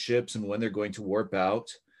up to the ships and when they're going to warp out,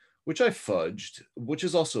 which I fudged, which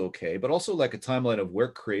is also okay, but also like a timeline of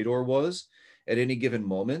where Krator was at any given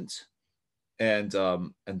moment. And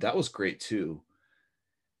that was great too.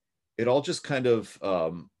 It all just kind of,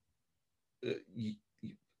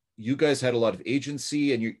 you guys had a lot of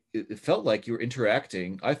agency, and it felt like you were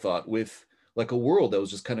interacting, I thought, with like a world that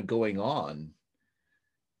was just kind of going on,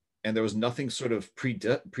 and there was nothing sort of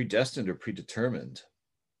predestined or predetermined.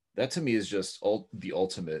 That to me is just the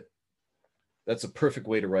ultimate. That's a perfect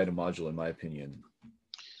way to write a module, in my opinion.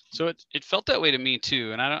 So it felt that way to me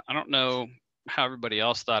too, and I don't know how everybody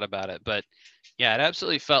else thought about it, but yeah, it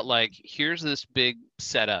absolutely felt like here's this big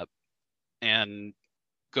setup, and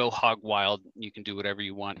go hog wild. You can do whatever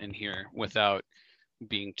you want in here without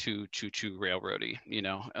being too choo-choo railroady,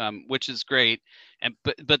 which is great. And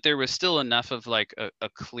but there was still enough of like a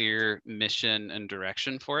clear mission and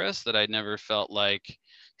direction for us that I never felt like,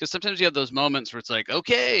 because sometimes you have those moments where it's like,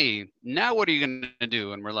 okay, now what are you gonna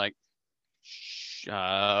do? And we're like,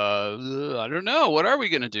 I don't know, what are we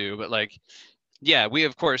gonna do? But like, yeah, we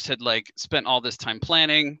of course had like spent all this time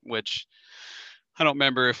planning, which I don't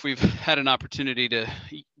remember if we've had an opportunity to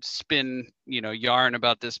spin, yarn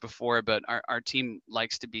about this before, but our team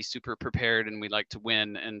likes to be super prepared and we like to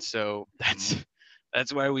win. And so that's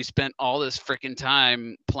why we spent all this freaking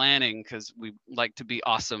time planning, because we like to be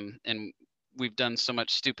awesome. And we've done so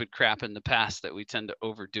much stupid crap in the past that we tend to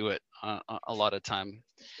overdo it a lot of time.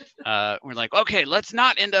 We're like, okay, let's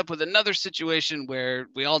not end up with another situation where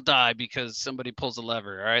we all die because somebody pulls a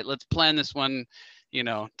lever. All right, let's plan this one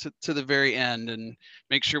to the very end and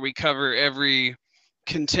make sure we cover every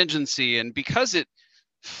contingency. And because it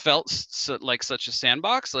felt like such a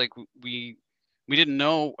sandbox, like we didn't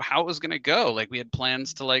know how it was going to go. Like we had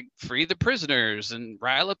plans to like free the prisoners and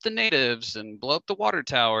rile up the natives and blow up the water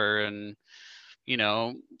tower and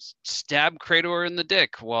stab Krator in the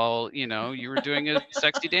dick while you were doing a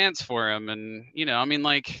sexy dance for him. And I mean,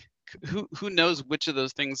 like, who knows which of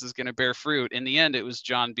those things is going to bear fruit. In the end, it was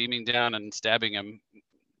John beaming down and stabbing him,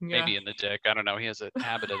 maybe in the dick. I don't know, he has a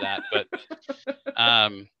habit of that. But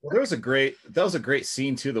well, that was a great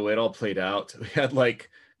scene too, the way it all played out. We had like,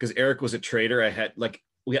 because Eric was a traitor, I had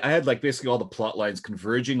basically all the plot lines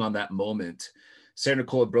converging on that moment. Sarah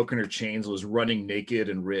Nicole had broken her chains, was running naked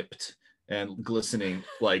and ripped and glistening,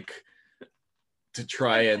 like to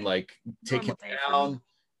try and like take him down.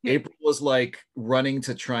 April was like running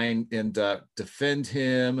to try and defend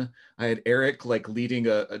him. I had Eric like leading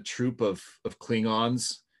a troop of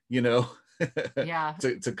Klingons, yeah,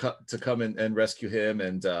 to come and rescue him,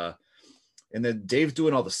 and then Dave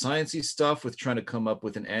doing all the sciencey stuff with trying to come up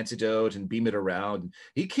with an antidote and beam it around.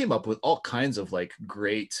 He came up with all kinds of like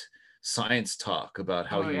great science talk about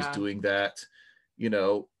how he was doing that,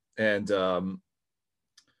 and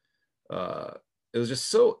it was just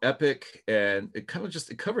so epic, and it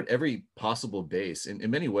covered every possible base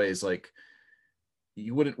in many ways. Like,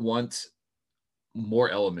 you wouldn't want more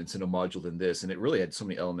elements in a module than this, and it really had so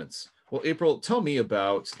many elements. Well, April, tell me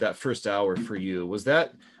about that first hour for you.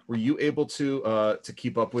 Were you able to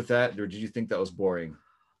keep up with that, or did you think that was boring?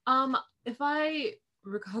 If I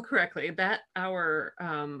recall correctly, that hour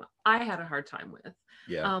I had a hard time with.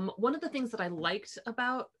 Yeah. One of the things that I liked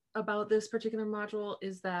about this particular module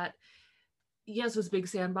is that, yes, it was a big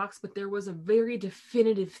sandbox, but there was a very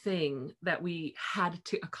definitive thing that we had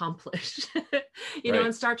to accomplish.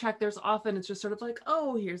 In Star Trek, it's just sort of like,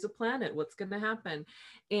 oh, here's a planet, what's going to happen?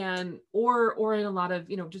 And or in a lot of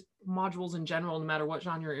just modules in general, no matter what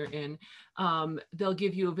genre you're in, they'll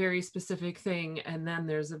give you a very specific thing, and then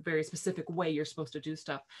there's a very specific way you're supposed to do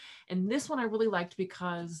stuff. And this one I really liked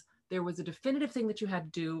because there was a definitive thing that you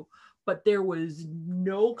had to do, but there was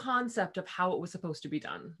no concept of how it was supposed to be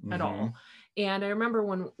done at all. And I remember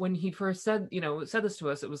when he first said this to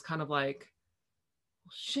us, it was kind of like,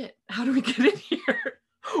 shit, how do we get in here?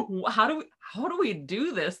 How do we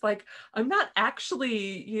do this? Like, I'm not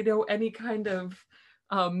actually, any kind of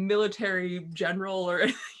military general or,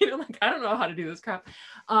 like, I don't know how to do this crap.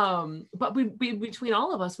 But between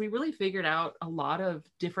all of us, we really figured out a lot of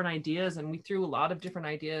different ideas, and we threw a lot of different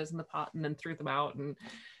ideas in the pot and then threw them out and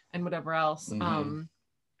whatever else.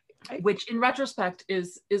 Which in retrospect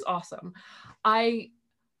is awesome. I'm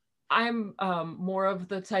more of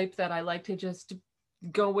the type that I like to just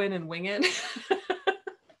go in and wing it.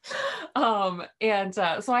 So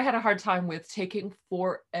I had a hard time with taking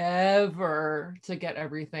forever to get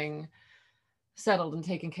everything settled and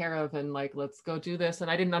taken care of, and like, let's go do this.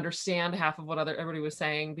 And I didn't understand half of what everybody was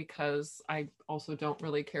saying, because I also don't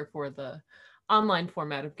really care for the online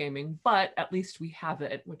format of gaming, but at least we have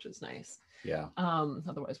it, which is nice. Yeah.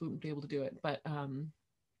 Otherwise we wouldn't be able to do it.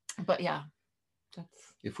 But yeah,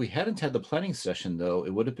 if we hadn't had the planning session, though,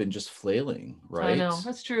 it would have been just flailing, right? I know,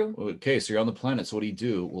 that's true. Okay, so you're on the planet, so what do you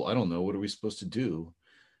do? Well, I don't know. What are we supposed to do?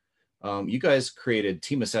 You guys created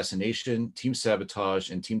Team Assassination, Team Sabotage,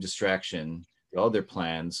 and Team Distraction, all their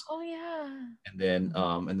plans. Oh yeah. And then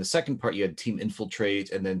in the second part, you had Team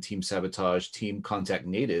Infiltrate, and then Team Sabotage, Team Contact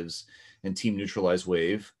Natives. and team neutralize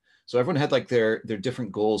wave. So everyone had like their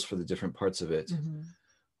different goals for the different parts of it.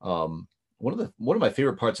 One of my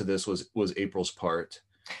favorite parts of this was April's part.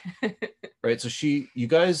 Right. So you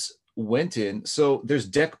guys went in. So there's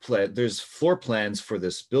there's floor plans for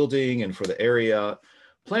this building and for the area.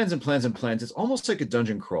 Plans and plans and plans. It's almost like a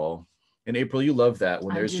dungeon crawl. And April, you love that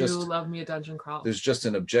when there's love me a dungeon crawl. There's just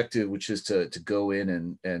an objective, which is to go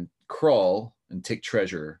in and crawl and take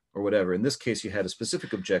treasure or whatever. In this case, you had a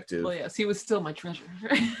specific objective. Well, yes, he was still my treasure.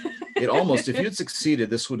 It almost, if you'd succeeded,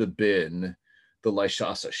 this would have been the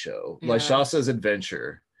Lyshasa show, Yeah. Lyshasa's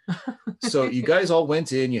adventure. So you guys all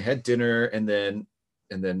went in, you had dinner, and then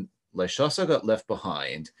Lyshasa got left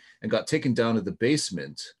behind and got taken down to the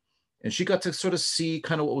basement, and she got to sort of see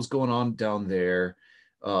kind of what was going on down there.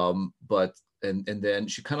 But then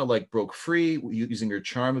she kind of like broke free using her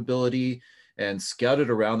charm ability and scouted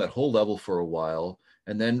around that whole level for a while,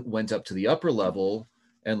 and then went up to the upper level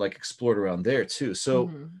and like explored around there too.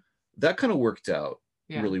 So that kind of worked out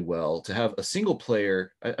really well to have a single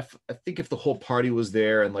player. I think if the whole party was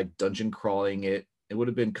there and like dungeon crawling it would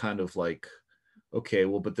have been kind of like, okay,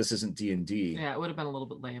 well, but this isn't D&D. Yeah, it would have been a little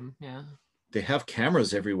bit lame. Yeah. They have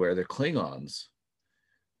cameras everywhere. They're Klingons,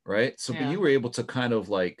 right? So, but you were able to kind of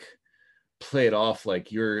like play it off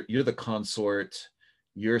like you're the consort,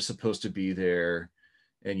 you're supposed to be there,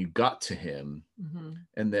 and you got to him,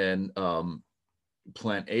 and then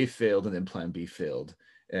plan A failed, and then plan B failed,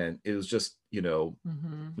 and it was just,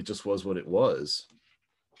 it just was what it was.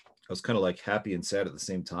 I was kind of like happy and sad at the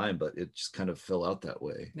same time, but it just kind of fell out that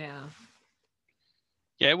way. Yeah.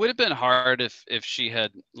 Yeah, it would have been hard if she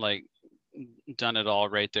had like done it all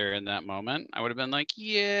right there in that moment. I would have been like,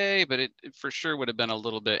 yay, but it for sure would have been a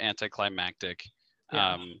little bit anticlimactic.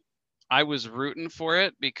 Yeah. I was rooting for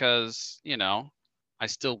it because, I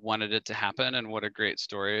still wanted it to happen, and what a great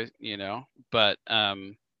story, but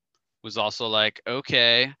was also like,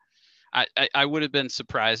 okay, I would have been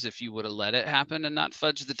surprised if you would have let it happen and not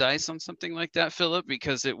fudge the dice on something like that, Philip,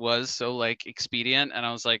 because it was so like expedient, and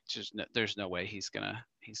I was like, there's no way he's gonna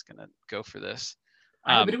go for this.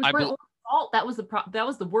 But it was my own fault. That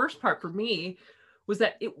was the worst part for me, was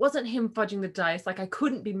that it wasn't him fudging the dice. Like I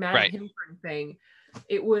couldn't be mad at him for anything.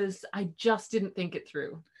 It was, I just didn't think it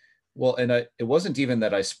through. Well, and it wasn't even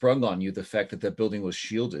that I sprung on you the fact that that building was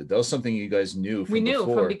shielded. That was something you guys knew from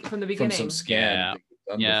before, from the beginning. from some scan.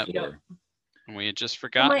 Yeah. And we had just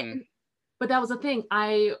forgotten. But that was the thing.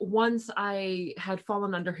 Once I had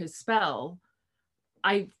fallen under his spell,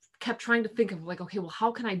 I kept trying to think of like, okay, well,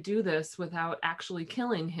 how can I do this without actually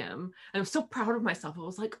killing him? And I was so proud of myself. I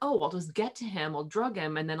was like, oh, I'll just get to him, I'll drug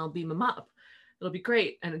him, and then I'll beam him up. It'll be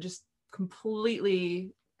great. And it just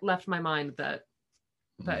completely left my mind that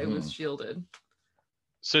it was shielded.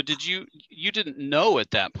 So you didn't know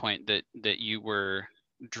at that point that you were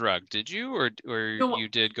drugged, did you? Or no, you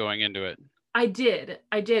did going into it? I did,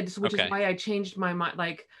 which is why I changed my mind.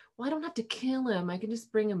 Like, well, I don't have to kill him. I can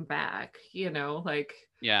just bring him back, like.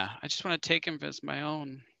 Yeah, I just want to take him as my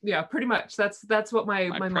own. Yeah, pretty much. That's what my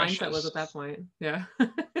mindset was at that point. Yeah.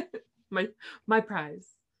 my prize.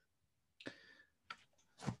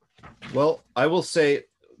 Well, I will say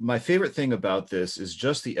my favorite thing about this is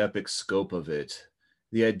just the epic scope of it.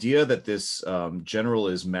 The idea that this general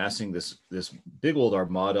is massing this big old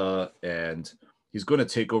armada and he's going to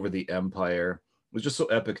take over the empire was just so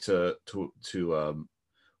epic to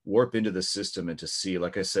warp into the system and to see,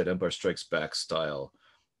 like I said, Empire Strikes Back style.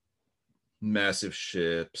 Massive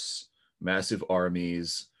ships, massive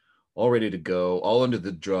armies, all ready to go, all under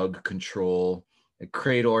the drug control. And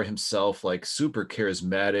Krator himself, like super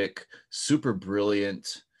charismatic, super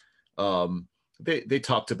brilliant. They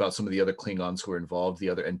talked about some of the other Klingons who were involved, the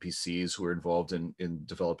other NPCs who were involved in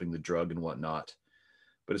developing the drug and whatnot.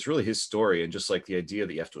 But it's really his story, and just like the idea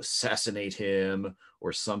that you have to assassinate him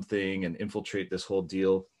or something and infiltrate this whole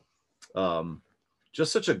deal.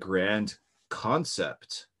 Just such a grand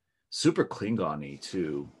concept. Super Klingon-y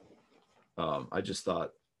too. I just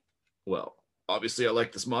thought, well, obviously I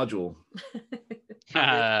like this module.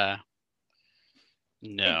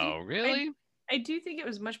 No, really? I do think it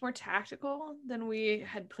was much more tactical than we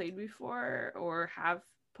had played before or have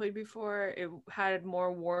played before. It had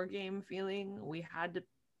more war game feeling. We had to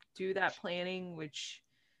do that planning, which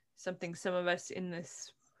something some of us in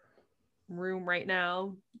this room right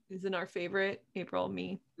now isn't our favorite. April,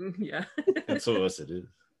 me. Yeah. And some of us it is.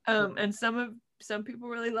 And some people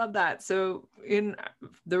really love that. So in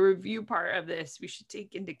the review part of this, we should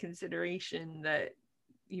take into consideration that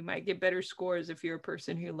you might get better scores if you're a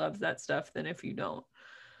person who loves that stuff than if you don't.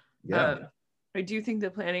 Yeah. I do think the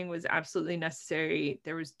planning was absolutely necessary.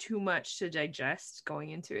 There was too much to digest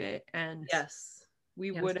going into it. And yes, we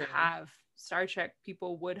Hands would down. have Star Trek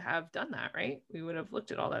people would have done that, right? We would have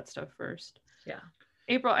looked at all that stuff first. Yeah.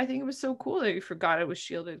 April, I think it was so cool that you forgot it was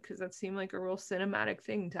shielded because that seemed like a real cinematic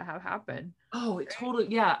thing to have happen. Oh, it totally.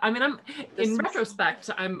 Yeah. I mean, This in was- retrospect,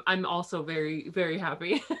 I'm also very, very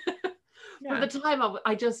happy. Yeah. For the time,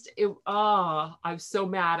 I'm so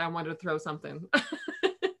mad. I wanted to throw something.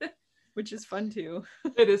 Which is fun too.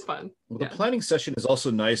 It is fun. Well, the planning session is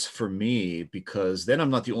also nice for me because then I'm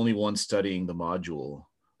not the only one studying the module.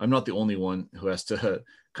 I'm not the only one who has to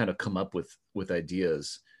kind of come up with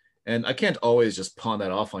ideas. And I can't always just pawn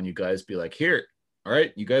that off on you guys, be like, here, all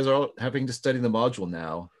right, you guys are all having to study the module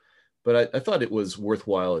now. But I thought it was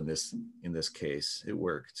worthwhile in this case. It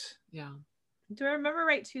worked. Yeah. Do I remember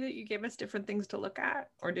right too that you gave us different things to look at,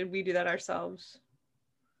 or did we do that ourselves?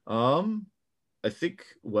 I think,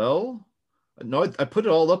 well, no, I put it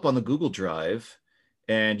all up on the Google Drive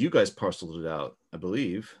and you guys parceled it out, I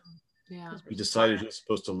believe. Yeah. We decided who's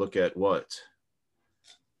supposed to look at what.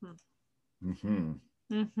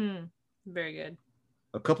 Very good.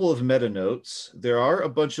 A couple of meta notes. There are a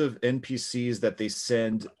bunch of NPCs that they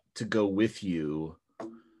send to go with you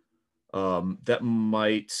that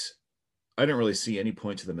might, I don't really see any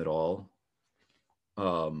point to them at all.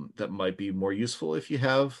 That might be more useful if you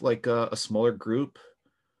have like a smaller group,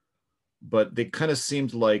 but they kind of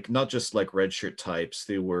seemed like not just like red shirt types,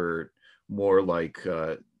 they were more like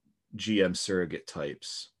GM surrogate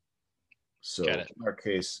types. So in our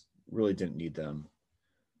case, really didn't need them.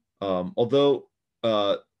 Although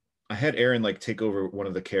I had Aaron like take over one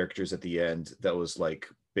of the characters at the end that was like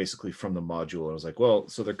basically from the module. I was like, well,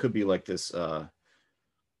 so there could be like this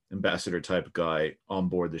ambassador type guy on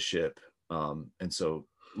board the ship. And so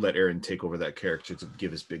let Aaron take over that character to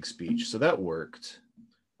give his big speech. So that worked.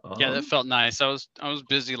 Yeah, that felt nice. I was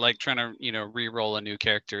busy like trying to, re-roll a new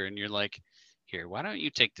character, and you're like, here, why don't you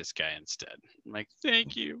take this guy instead? I'm like,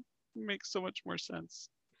 thank you. It makes so much more sense.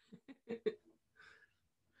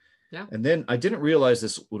 Yeah. And then I didn't realize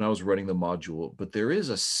this when I was running the module, but there is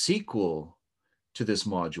a sequel to this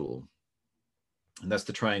module. And that's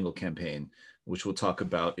the Triangle Campaign, which we'll talk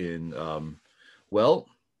about in,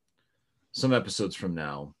 some episodes from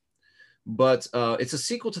now. But it's a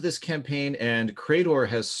sequel to this campaign, and Krator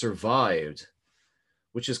has survived,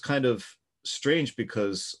 which is kind of strange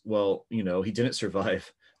because, he didn't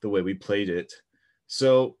survive the way we played it.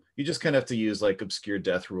 So you just kind of have to use like obscure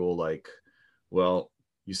death rule, like, well,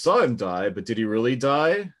 you saw him die, but did he really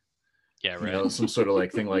die? Yeah, right. Some sort of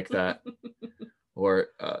like thing like that. Or,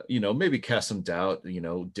 maybe cast some doubt,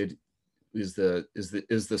 is the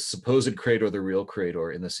supposed Krator the real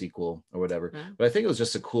Krator in the sequel or whatever. Yeah. But I think it was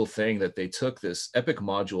just a cool thing that they took this epic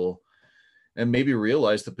module and maybe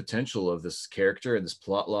realized the potential of this character and this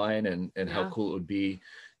plot line and how cool it would be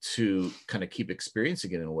to kind of keep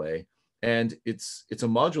experiencing it in a way. And it's a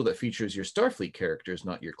module that features your Starfleet characters,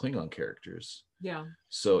 not your Klingon characters. Yeah.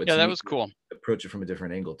 So it's that neat was cool. to approach it from a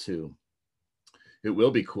different angle too. It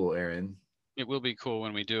will be cool, Aaron. It will be cool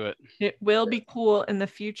when we do it. It will be cool in the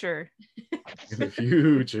future. In the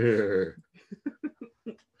future.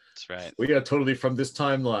 That's right. We are totally from this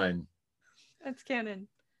timeline. That's canon.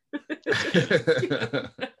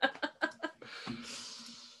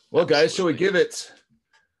 Well, guys, shall we give it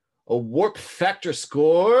a warp factor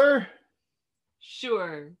score?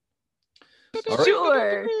 Sure. All right.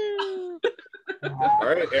 Sure. All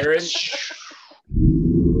right, Aaron.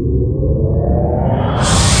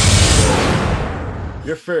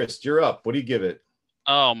 You're first. You're up. What do you give it?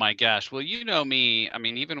 Oh my gosh. Well, you know me. I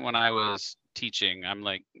mean, even when I was teaching, I'm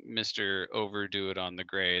like Mr. Overdo it on the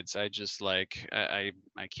grades. I just like I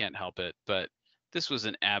can't help it. But this was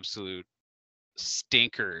an absolute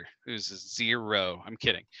stinker. It was a 0. I'm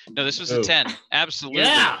kidding. No, this was a 10. Absolutely.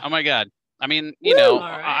 Yeah. Oh my God. I mean, Woo! All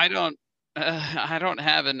right. I don't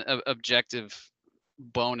have an objective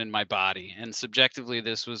bone in my body, and subjectively,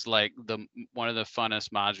 this was like one of the funnest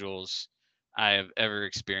modules I have ever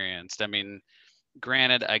experienced. I mean,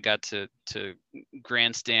 granted, I got to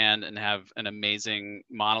grandstand and have an amazing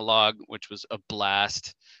monologue, which was a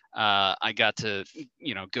blast. I got to,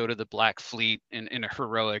 go to the Black Fleet in a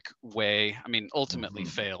heroic way. I mean, ultimately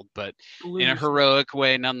failed, but in a heroic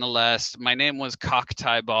way nonetheless. My name was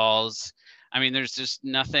Cocktie Balls. I mean, there's just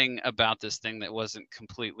nothing about this thing that wasn't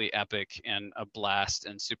completely epic and a blast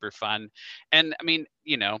and super fun. And I mean,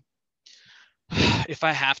 if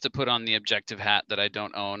I have to put on the objective hat that I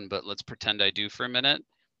don't own, but let's pretend I do for a minute.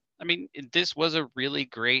 I mean, this was a really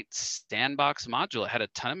great sandbox module. It had a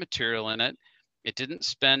ton of material in it. It didn't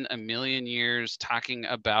spend a million years talking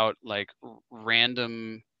about like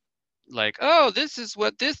random like, oh, this is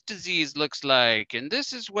what this disease looks like, and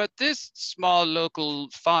this is what this small local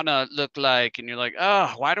fauna look like, and you're like,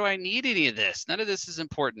 oh, why do I need any of this? None of this is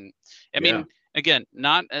important. I mean, again,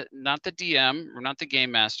 not the DM or not the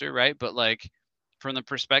game master, right? But like from the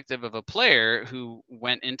perspective of a player who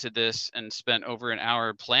went into this and spent over an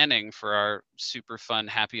hour planning for our super fun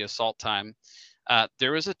happy assault time,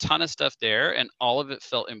 there was a ton of stuff there, and all of it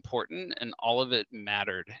felt important, and all of it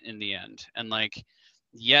mattered in the end. And like,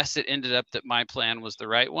 yes, it ended up that my plan was the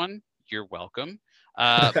right one. You're welcome.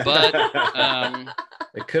 But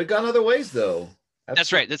it could have gone other ways, though.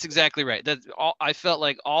 That's right. That's exactly right. I felt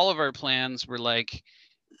like all of our plans were like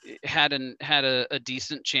had a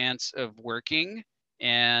decent chance of working,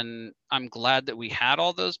 and I'm glad that we had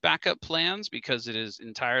all those backup plans, because it is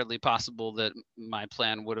entirely possible that my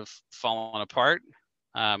plan would have fallen apart,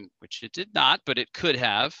 which it did not, but it could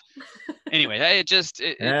have. Anyway,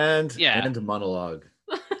 and monologue.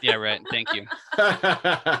 Yeah, right. Thank you.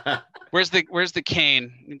 Where's the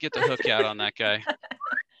cane? Get the hook out on that guy.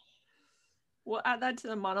 We'll add that to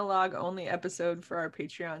the monologue only episode for our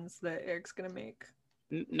Patreons that Eric's gonna make.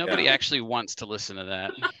 Nobody actually wants to listen to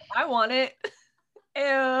that. I want it. Ew.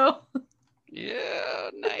 Yeah,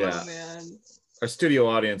 nice. Yeah. Oh, man. Our studio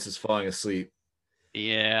audience is falling asleep.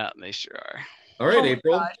 Yeah, they sure are. All right,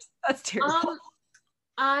 April. Gosh, that's terrible.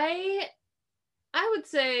 I would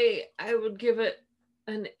say I would give it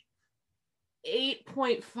an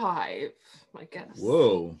 8.5, I guess.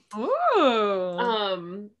 Whoa.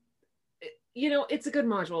 Ooh. It's a good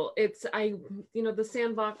module. The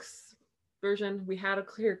sandbox version, we had a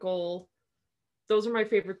clear goal. Those are my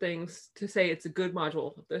favorite things to say. It's a good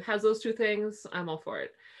module. If it has those two things, I'm all for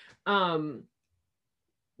it.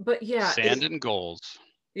 But yeah. Sand and gold.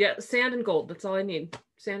 Yeah, sand and gold. That's all I need.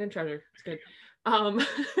 Sand and treasure. It's good.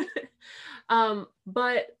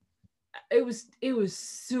 But it was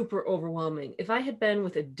super overwhelming. If I had been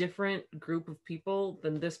with a different group of people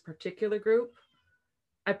than this particular group,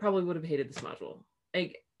 I probably would have hated this module.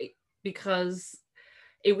 Because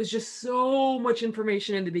it was just so much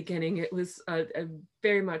information in the beginning. It was a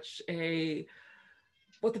very much a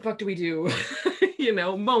what the fuck do we do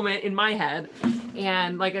moment in my head.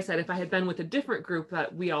 And like I said, if I had been with a different group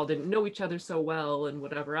that we all didn't know each other so well and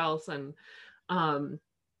whatever else, and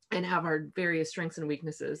have our various strengths and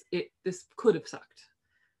weaknesses, this could have sucked.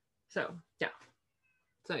 So yeah,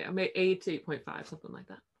 I made 8 to 8.5, something like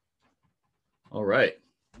that. All right,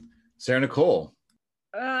 Sarah Nicole.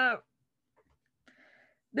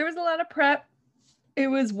 There was a lot of prep. It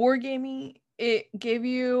was wargaming. It gave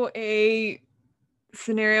you a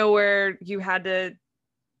scenario where you had to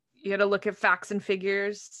look at facts and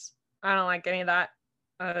figures. I don't like any of that.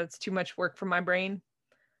 It's too much work for my brain.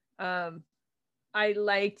 I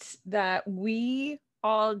liked that we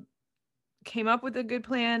all came up with a good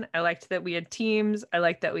plan. I liked that we had teams. I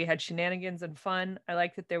liked that we had shenanigans and fun. I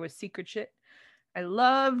liked that there was secret shit. I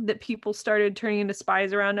loved that people started turning into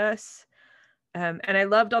spies around us. And I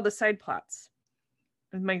loved all the side plots.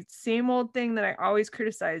 My same old thing that I always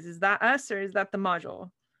criticize, is that us or is that the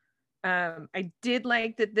module? I did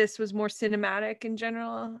like that this was more cinematic in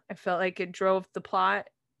general. I felt like it drove the plot.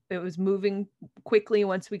 It was moving quickly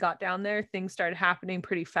once we got down there. Things started happening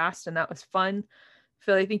pretty fast, and that was fun.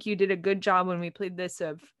 Phil, I think you did a good job when we played this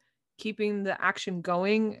of keeping the action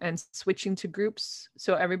going and switching to groups,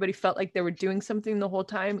 so everybody felt like they were doing something the whole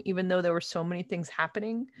time, even though there were so many things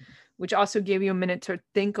happening, which also gave you a minute to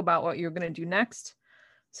think about what you're going to do next.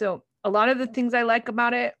 So a lot of the things I like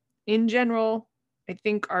about it in general, I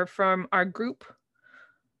think, are from our group.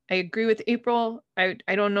 I agree with April. I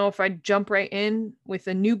don't know if I'd jump right in with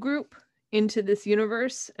a new group into this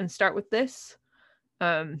universe and start with this.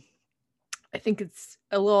 I think it's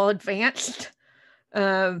a little advanced,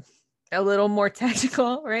 a little more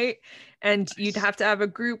technical, right? And you'd have to have a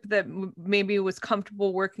group that maybe was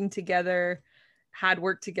comfortable working together, had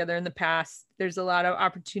worked together in the past. There's a lot of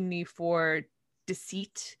opportunity for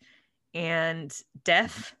deceit and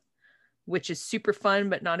death, which is super fun,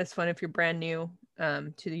 but not as fun if you're brand new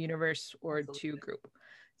to the universe or to group.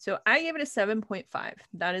 So I gave it a 7.5.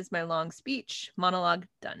 That is my long speech. Monologue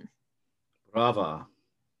done. Brava.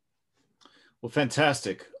 Well,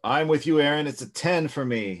 fantastic. I'm with you, Aaron. It's a 10 for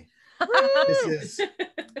me.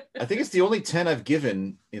 I think it's the only 10 I've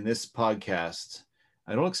given in this podcast.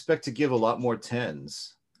 I don't expect to give a lot more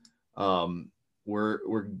 10s.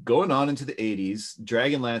 We're going on into the 80s.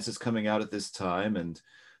 Dragonlance is coming out at this time, and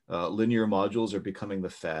linear modules are becoming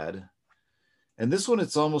the fad. And this one,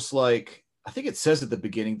 it's almost like, I think it says at the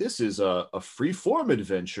beginning, this is a free-form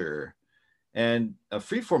adventure. And a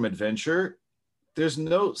free-form adventure, there's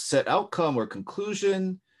no set outcome or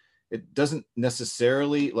conclusion. it doesn't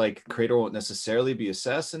necessarily like Krator won't necessarily be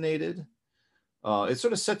assassinated. It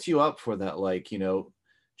sort of sets you up for that, like, you know,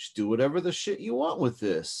 just do whatever the shit you want with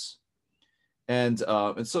this. And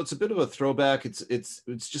so it's a bit of a throwback. It's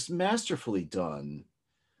just masterfully done.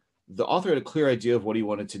 The author had a clear idea of what he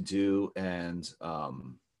wanted to do, and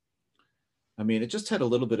I mean, it just had a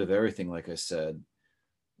little bit of everything. Like I said,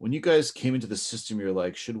 when you guys came into the system, you're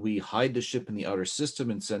like, should we hide the ship in the outer system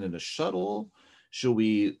and send in a shuttle? Should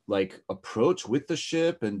we like approach with the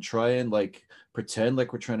ship and try and like pretend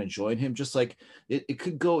like we're trying to join him? Just like it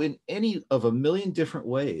could go in any of a million different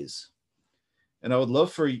ways. And I would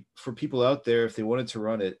love for people out there, if they wanted to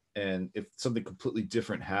run it and if something completely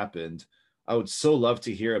different happened, I would so love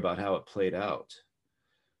to hear about how it played out.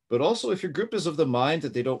 But also, if your group is of the mind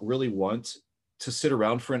that they don't really want to sit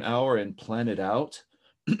around for an hour and plan it out,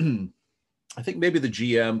 I think maybe the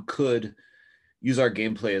GM could use our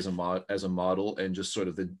gameplay as a model, and just sort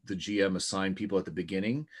of the GM assign people at the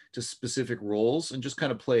beginning to specific roles and just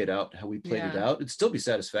kind of play it out how we played it out. It'd still be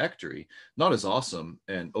satisfactory, not as awesome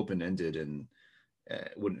and open-ended, and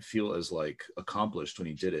wouldn't feel as like accomplished when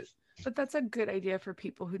he did it. But that's a good idea for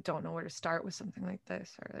people who don't know where to start with something like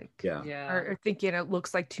this, or like, or thinking it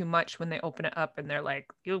looks like too much when they open it up and they're like,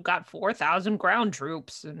 you've got 4,000 ground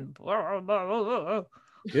troops and blah, blah, blah, blah.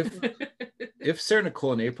 If Sarah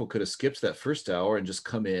Nicole and April could have skipped that first hour and just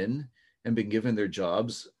come in and been given their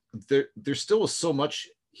jobs, there still was so much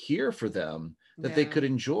here for them that they could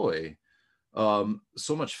enjoy.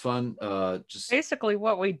 So much fun. Just basically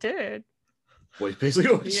what we did. Basically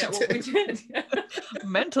what we did.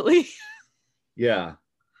 Mentally. Yeah.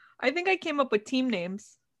 I think I came up with team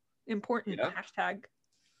names. Important hashtag.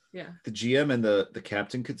 Yeah. The GM and the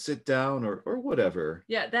captain could sit down or whatever.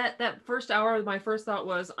 Yeah, that first hour, my first thought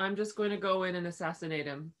was, I'm just going to go in and assassinate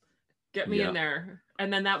him. Get me in there.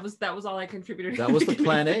 And then that was all I contributed. That was the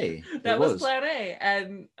plan A. That was plan A.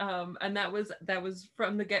 And that was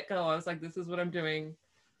from the get-go. I was like, this is what I'm doing.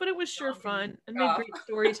 But it was sure fun and made great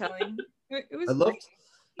storytelling. It was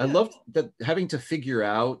I loved that, having to figure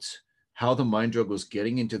out how the mind drug was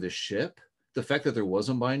getting into the ship, the fact that there was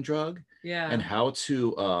a mind drug, and how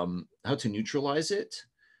to neutralize it.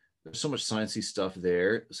 There's so much sciencey stuff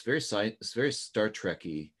there. It's very Star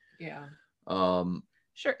Trek-y. Yeah.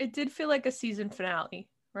 Sure, it did feel like a season finale,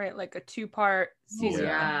 right? Like a 2-part season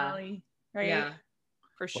finale, right? Yeah.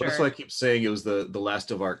 For sure. Well, that's why I keep saying it was the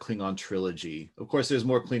last of our Klingon trilogy. Of course, there's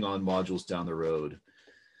more Klingon modules down the road,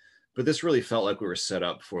 but this really felt like we were set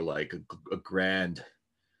up for like a grand,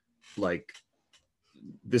 like,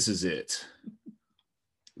 this is it.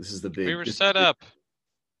 This is the big. We were set up.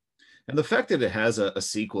 And the fact that it has a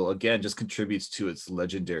sequel, again, just contributes to its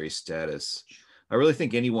legendary status. I really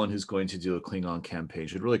think anyone who's going to do a Klingon campaign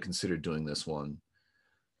should really consider doing this one.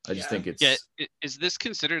 I just think it's... Yeah, is this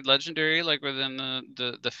considered legendary, like within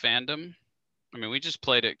the fandom? I mean, we just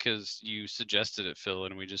played it because you suggested it, Phil,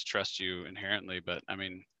 and we just trust you inherently. But I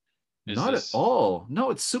mean, not at all. No,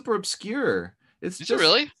 it's super obscure. It's is just it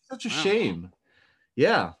really such a shame.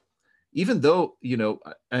 Yeah, even though, you know,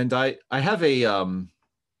 and I have a I'm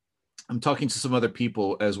talking to some other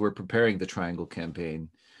people as we're preparing the Triangle campaign.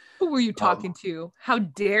 Who were you talking to? How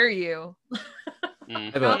dare you?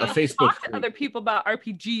 I have a Facebook talk to other people about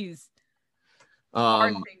RPGs.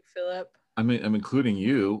 Hard thing, Philip. I'm including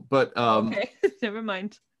you, but okay, never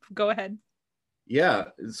mind. Go ahead. Yeah,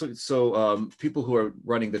 so people who are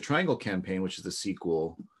running the Triangle campaign, which is the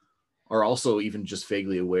sequel, are also even just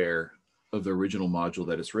vaguely aware of the original module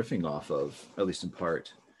that it's riffing off of, at least in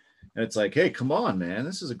part. And it's like, hey, come on, man,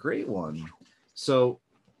 this is a great one. So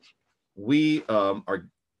we are,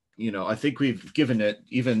 you know, I think we've given it,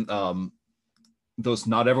 even though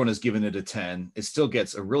not everyone has given it a 10, it still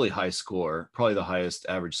gets a really high score, probably the highest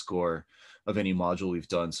average score of any module we've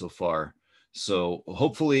done so far. So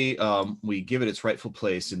hopefully we give it its rightful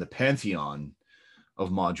place in the pantheon of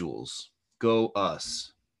modules. Go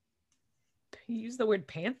us. Use the word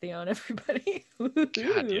pantheon, everybody.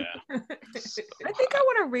 God, yeah. I think I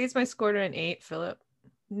want to raise my score to an 8, Philip.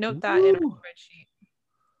 Note that in our spreadsheet.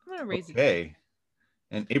 I'm gonna raise it. Okay.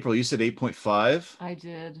 And April, you said 8.5. I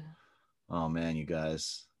did. Oh man, you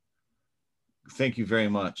guys. Thank you very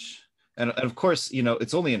much. And of course, you know,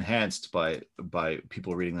 it's only enhanced by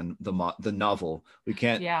people reading the novel. We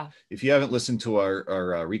can't. Yeah. If you haven't listened to our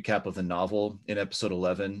recap of the novel in episode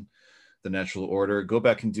 11, The Natural Order, go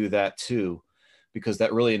back and do that too, because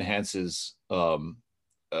that really enhances the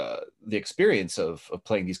experience of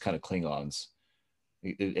playing these kind of Klingons.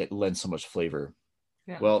 It lends so much flavor.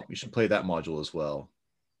 Yeah. Well, you should play that module as well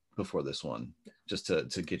before this one, just to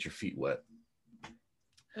get your feet wet.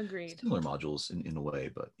 Agreed. Similar modules in a way,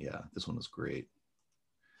 but yeah, this one was great.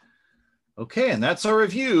 Okay, and that's our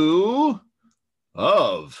review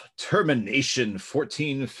of Termination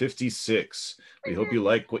 1456. We hope you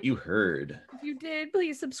like what you heard. If you did,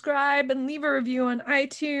 please subscribe and leave a review on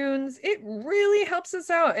iTunes. It really helps us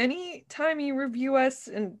out. Anytime you review us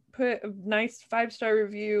and put a nice 5-star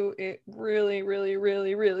review, it really, really,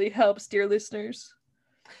 really, really helps, dear listeners.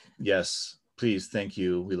 Yes, please. Thank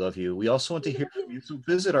you. We love you. We also want to hear from you, so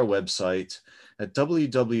visit our website at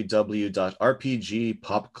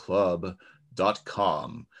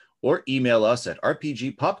www.rpgpopclub.com or email us at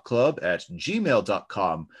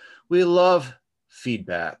rpgpopclub@gmail.com. We love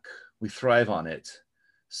feedback. We thrive on it.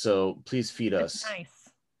 So please feed us. Nice.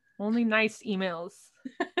 Only nice emails.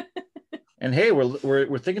 And hey,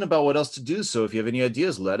 we're thinking about what else to do. So if you have any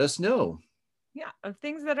ideas, let us know. Yeah, of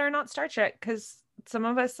things that are not Star Trek, because some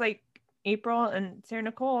of us, like April and Sarah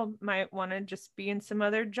Nicole, might want to just be in some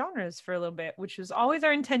other genres for a little bit, which is always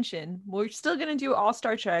our intention. We're still going to do all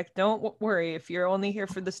Star Trek. Don't worry if you're only here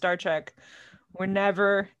for the Star Trek. We're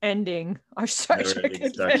never ending our Star Trek.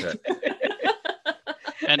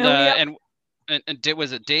 And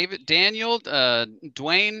was it David, Daniel,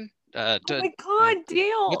 Dwayne? Oh my God,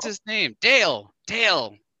 Dale! What's his name? Dale.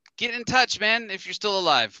 Get in touch, man. If you're still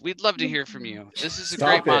alive, we'd love to hear from you. This is a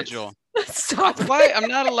great module. Stop! Why? I'm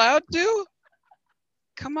not allowed to?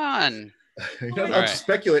 Come on. You're not allowed to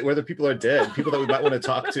speculate whether people are dead. People that we might want to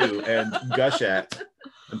talk to and gush at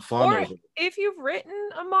and fawn Or over. if you've written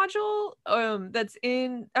a module that's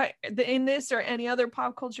in this or any other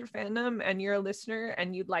pop culture fandom, and you're a listener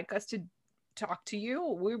and you'd like us to talk to you,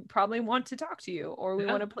 we probably want to talk to you, or we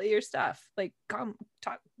want to play your stuff. Like, come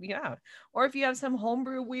talk. Yeah. Or if you have some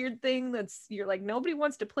homebrew weird thing that's you're like, nobody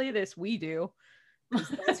wants to play this, we do.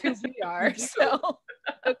 That's who we are. So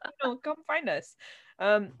come find us.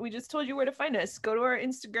 We just told you where to find us. Go to our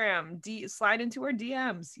Instagram, slide into our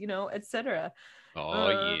DMs, etc.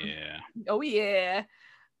 Oh yeah.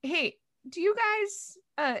 Hey, do you guys,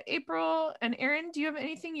 April and Aaron, do you have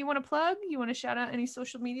anything you want to plug? You want to shout out any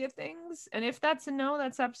social media things? And if that's a no,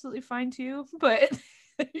 that's absolutely fine too. But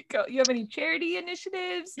there you go. You have any charity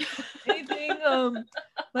initiatives? Anything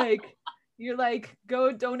like you're like,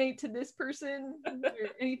 go donate to this person? Or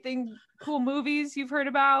anything cool movies you've heard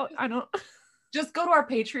about? I don't. Just go to our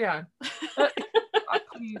Patreon.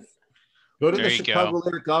 Please. Go to the Chicago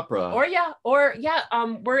Lyric Opera.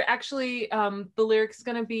 We're actually the Lyric's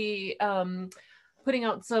gonna be putting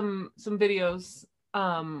out some videos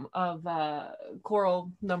of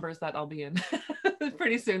choral numbers that I'll be in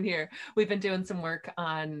pretty soon here. We've been doing some work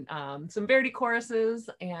on some Verdi choruses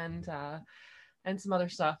and some other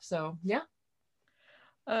stuff. So yeah.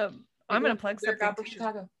 I'm gonna plug Lyric something Opera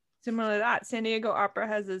Chicago. similar to that. San Diego Opera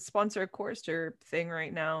has a sponsor chorister thing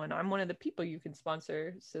right now, and I'm one of the people you can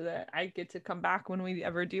sponsor so that I get to come back when we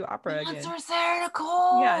ever do opera again. Sponsor Sarah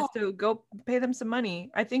Nicole. Yeah, so go pay them some money.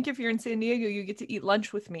 I think if you're in San Diego, you get to eat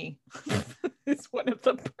lunch with me. It's one of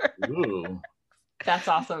the perks. Ooh, that's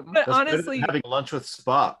awesome. But That's honestly, better than having lunch with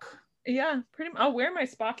Spock. yeah, pretty much. I'll wear my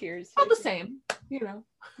Spock ears. All the same, Yeah.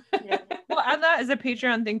 We'll add that as a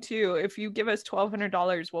Patreon thing too. If you give us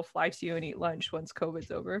 $1,200, we'll fly to you and eat lunch once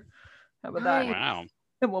COVID's over. How about that? Wow.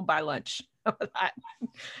 And we'll buy lunch. How about that? You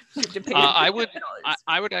have to pay I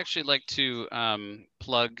 $50. would actually like to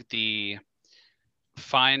plug the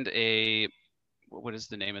what is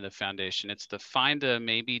the name of the foundation? It's the Find a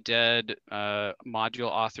Maybe Dead module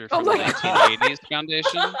author from the 1980s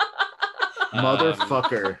Foundation.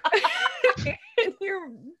 Motherfucker.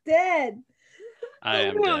 You're dead. I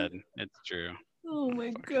am dead. It's true. Oh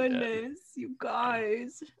my goodness, you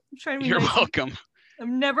guys. I'm trying to be You're nice. welcome.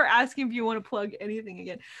 I'm never asking if you want to plug anything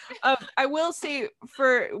again. I will say,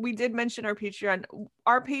 we did mention our Patreon.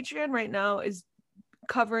 Our Patreon right now is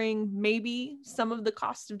covering maybe some of the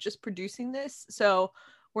cost of just producing this. So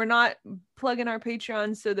we're not plugging our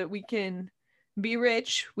Patreon so that we can be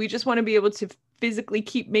rich. We just want to be able to physically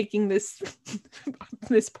keep making this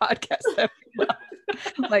podcast that we love.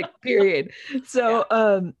 Like, period. So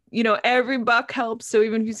every buck helps. So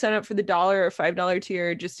even if you sign up for the $1 or $5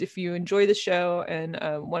 tier, just if you enjoy the show and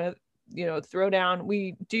want to throw down,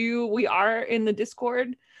 we are in the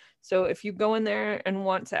Discord. So if you go in there and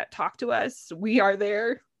want to talk to us, we are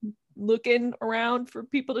there looking around for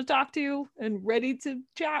people to talk to and ready to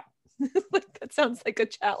chat. Like, that sounds like a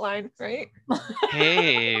chat line, right?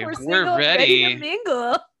 Hey, we're ready to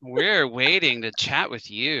mingle. We're waiting to chat with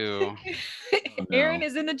you. Aaron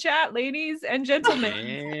is in the chat, ladies and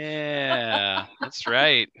gentlemen. Yeah, that's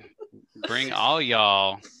right. Bring all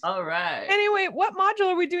y'all. All right. Anyway, what module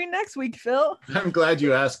are we doing next week, Phil? I'm glad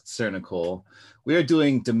you asked, Sarah Nicole. We are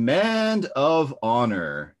doing Demand of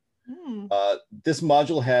Honor. This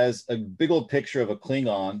module has a big old picture of a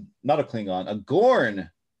Klingon, not a Klingon, a Gorn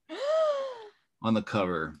on the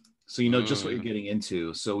cover. So you know just what you're getting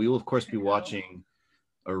into. So we will, of course, be watching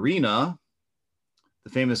Arena, the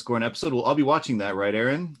famous Gorn episode. I'll be watching that, right,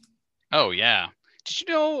 Aaron? Oh, yeah. Did you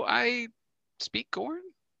know I speak Gorn?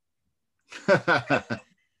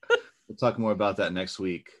 We'll talk more about that next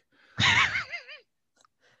week.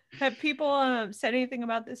 Have people said anything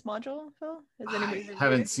about this module, Phil? Has anybody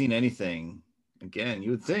Haven't seen anything. Again,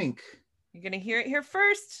 you would think. You're going to hear it here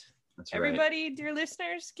first. That's right. Everybody, dear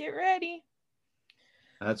listeners, get ready.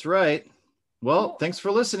 That's right. Well, thanks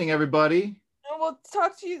for listening, everybody. And we'll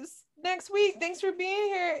talk to you next week. Thanks for being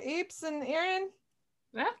here, Apes and Aaron.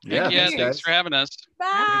 Yeah, thanks for having us.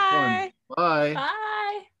 Bye. Bye.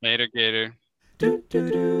 Bye. Later, Gator.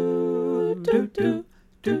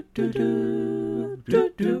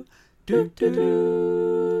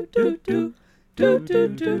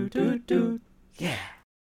 Yeah.